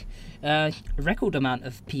this week. A record amount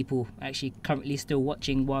of people actually currently still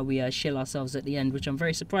watching while we shill ourselves at the end, which I'm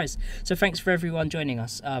very surprised. So thanks for everyone joining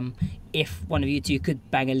us. If one of you two could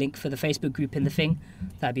bang a link for the Facebook group in the thing,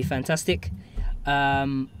 that'd be fantastic. Just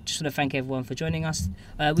want to thank everyone for joining us.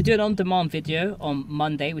 We do an on-demand video on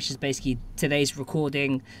Monday, which is basically today's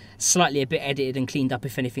recording, slightly a bit edited and cleaned up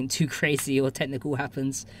if anything too crazy or technical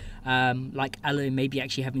happens, like Aloe maybe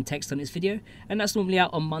actually having text on his video, and that's normally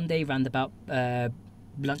out on Monday around about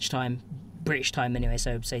lunchtime British time anyway,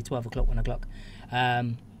 so say 12 o'clock, 1 o'clock.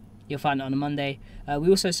 You'll find it on a Monday. We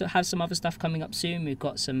also have some other stuff coming up soon. We've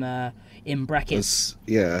got some in brackets.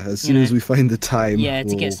 As soon as we find the time. Yeah,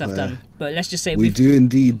 to get stuff done. But let's just say we do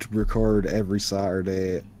indeed record every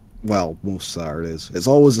Saturday. Well, most Saturdays. It's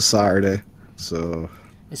always a Saturday, so.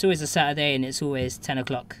 It's always a Saturday, and it's always 10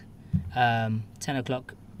 o'clock. 10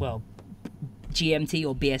 o'clock. Well, GMT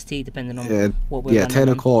or BST, depending on what we're running 10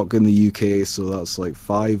 on. o'clock in the UK, so that's like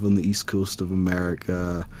 5 on the East Coast of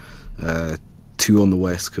America. 2 on the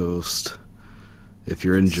West Coast. If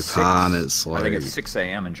you're in Japan, it's like... I think it's 6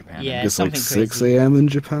 a.m. in Japan. Yeah, it's like something 6 crazy. a.m. in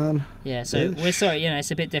Japan. Yeah, so we're sorry, it's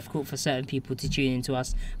a bit difficult for certain people to tune into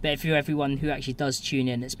us. But if you're everyone who actually does tune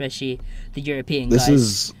in, especially the European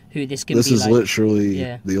guys, who this can be like... This is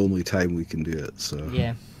literally the only time we can do it, so...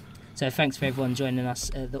 Yeah. So thanks for everyone joining us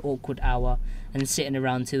at the awkward hour and sitting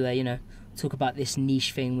around to, talk about this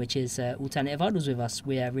niche thing, which is Alternative Idols with us.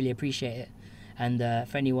 We really appreciate it. And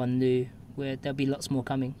for anyone new... there'll be lots more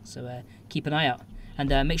coming, so keep an eye out, and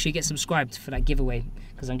make sure you get subscribed for that giveaway,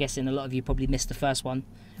 because I'm guessing a lot of you probably missed the first one,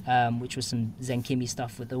 which was some Zen Kimi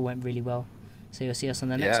stuff that went really well. So you'll see us on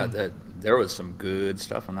the next one. Yeah, there was some good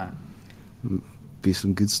stuff on that. Be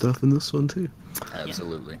some good stuff in this one too.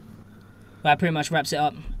 Absolutely. Well, that pretty much wraps it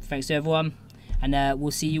up. Thanks to everyone, and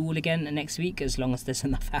we'll see you all again next week, as long as there's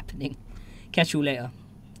enough happening. Catch you all later.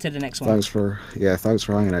 To the next one. Thanks for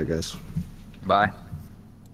hanging out, guys. Bye.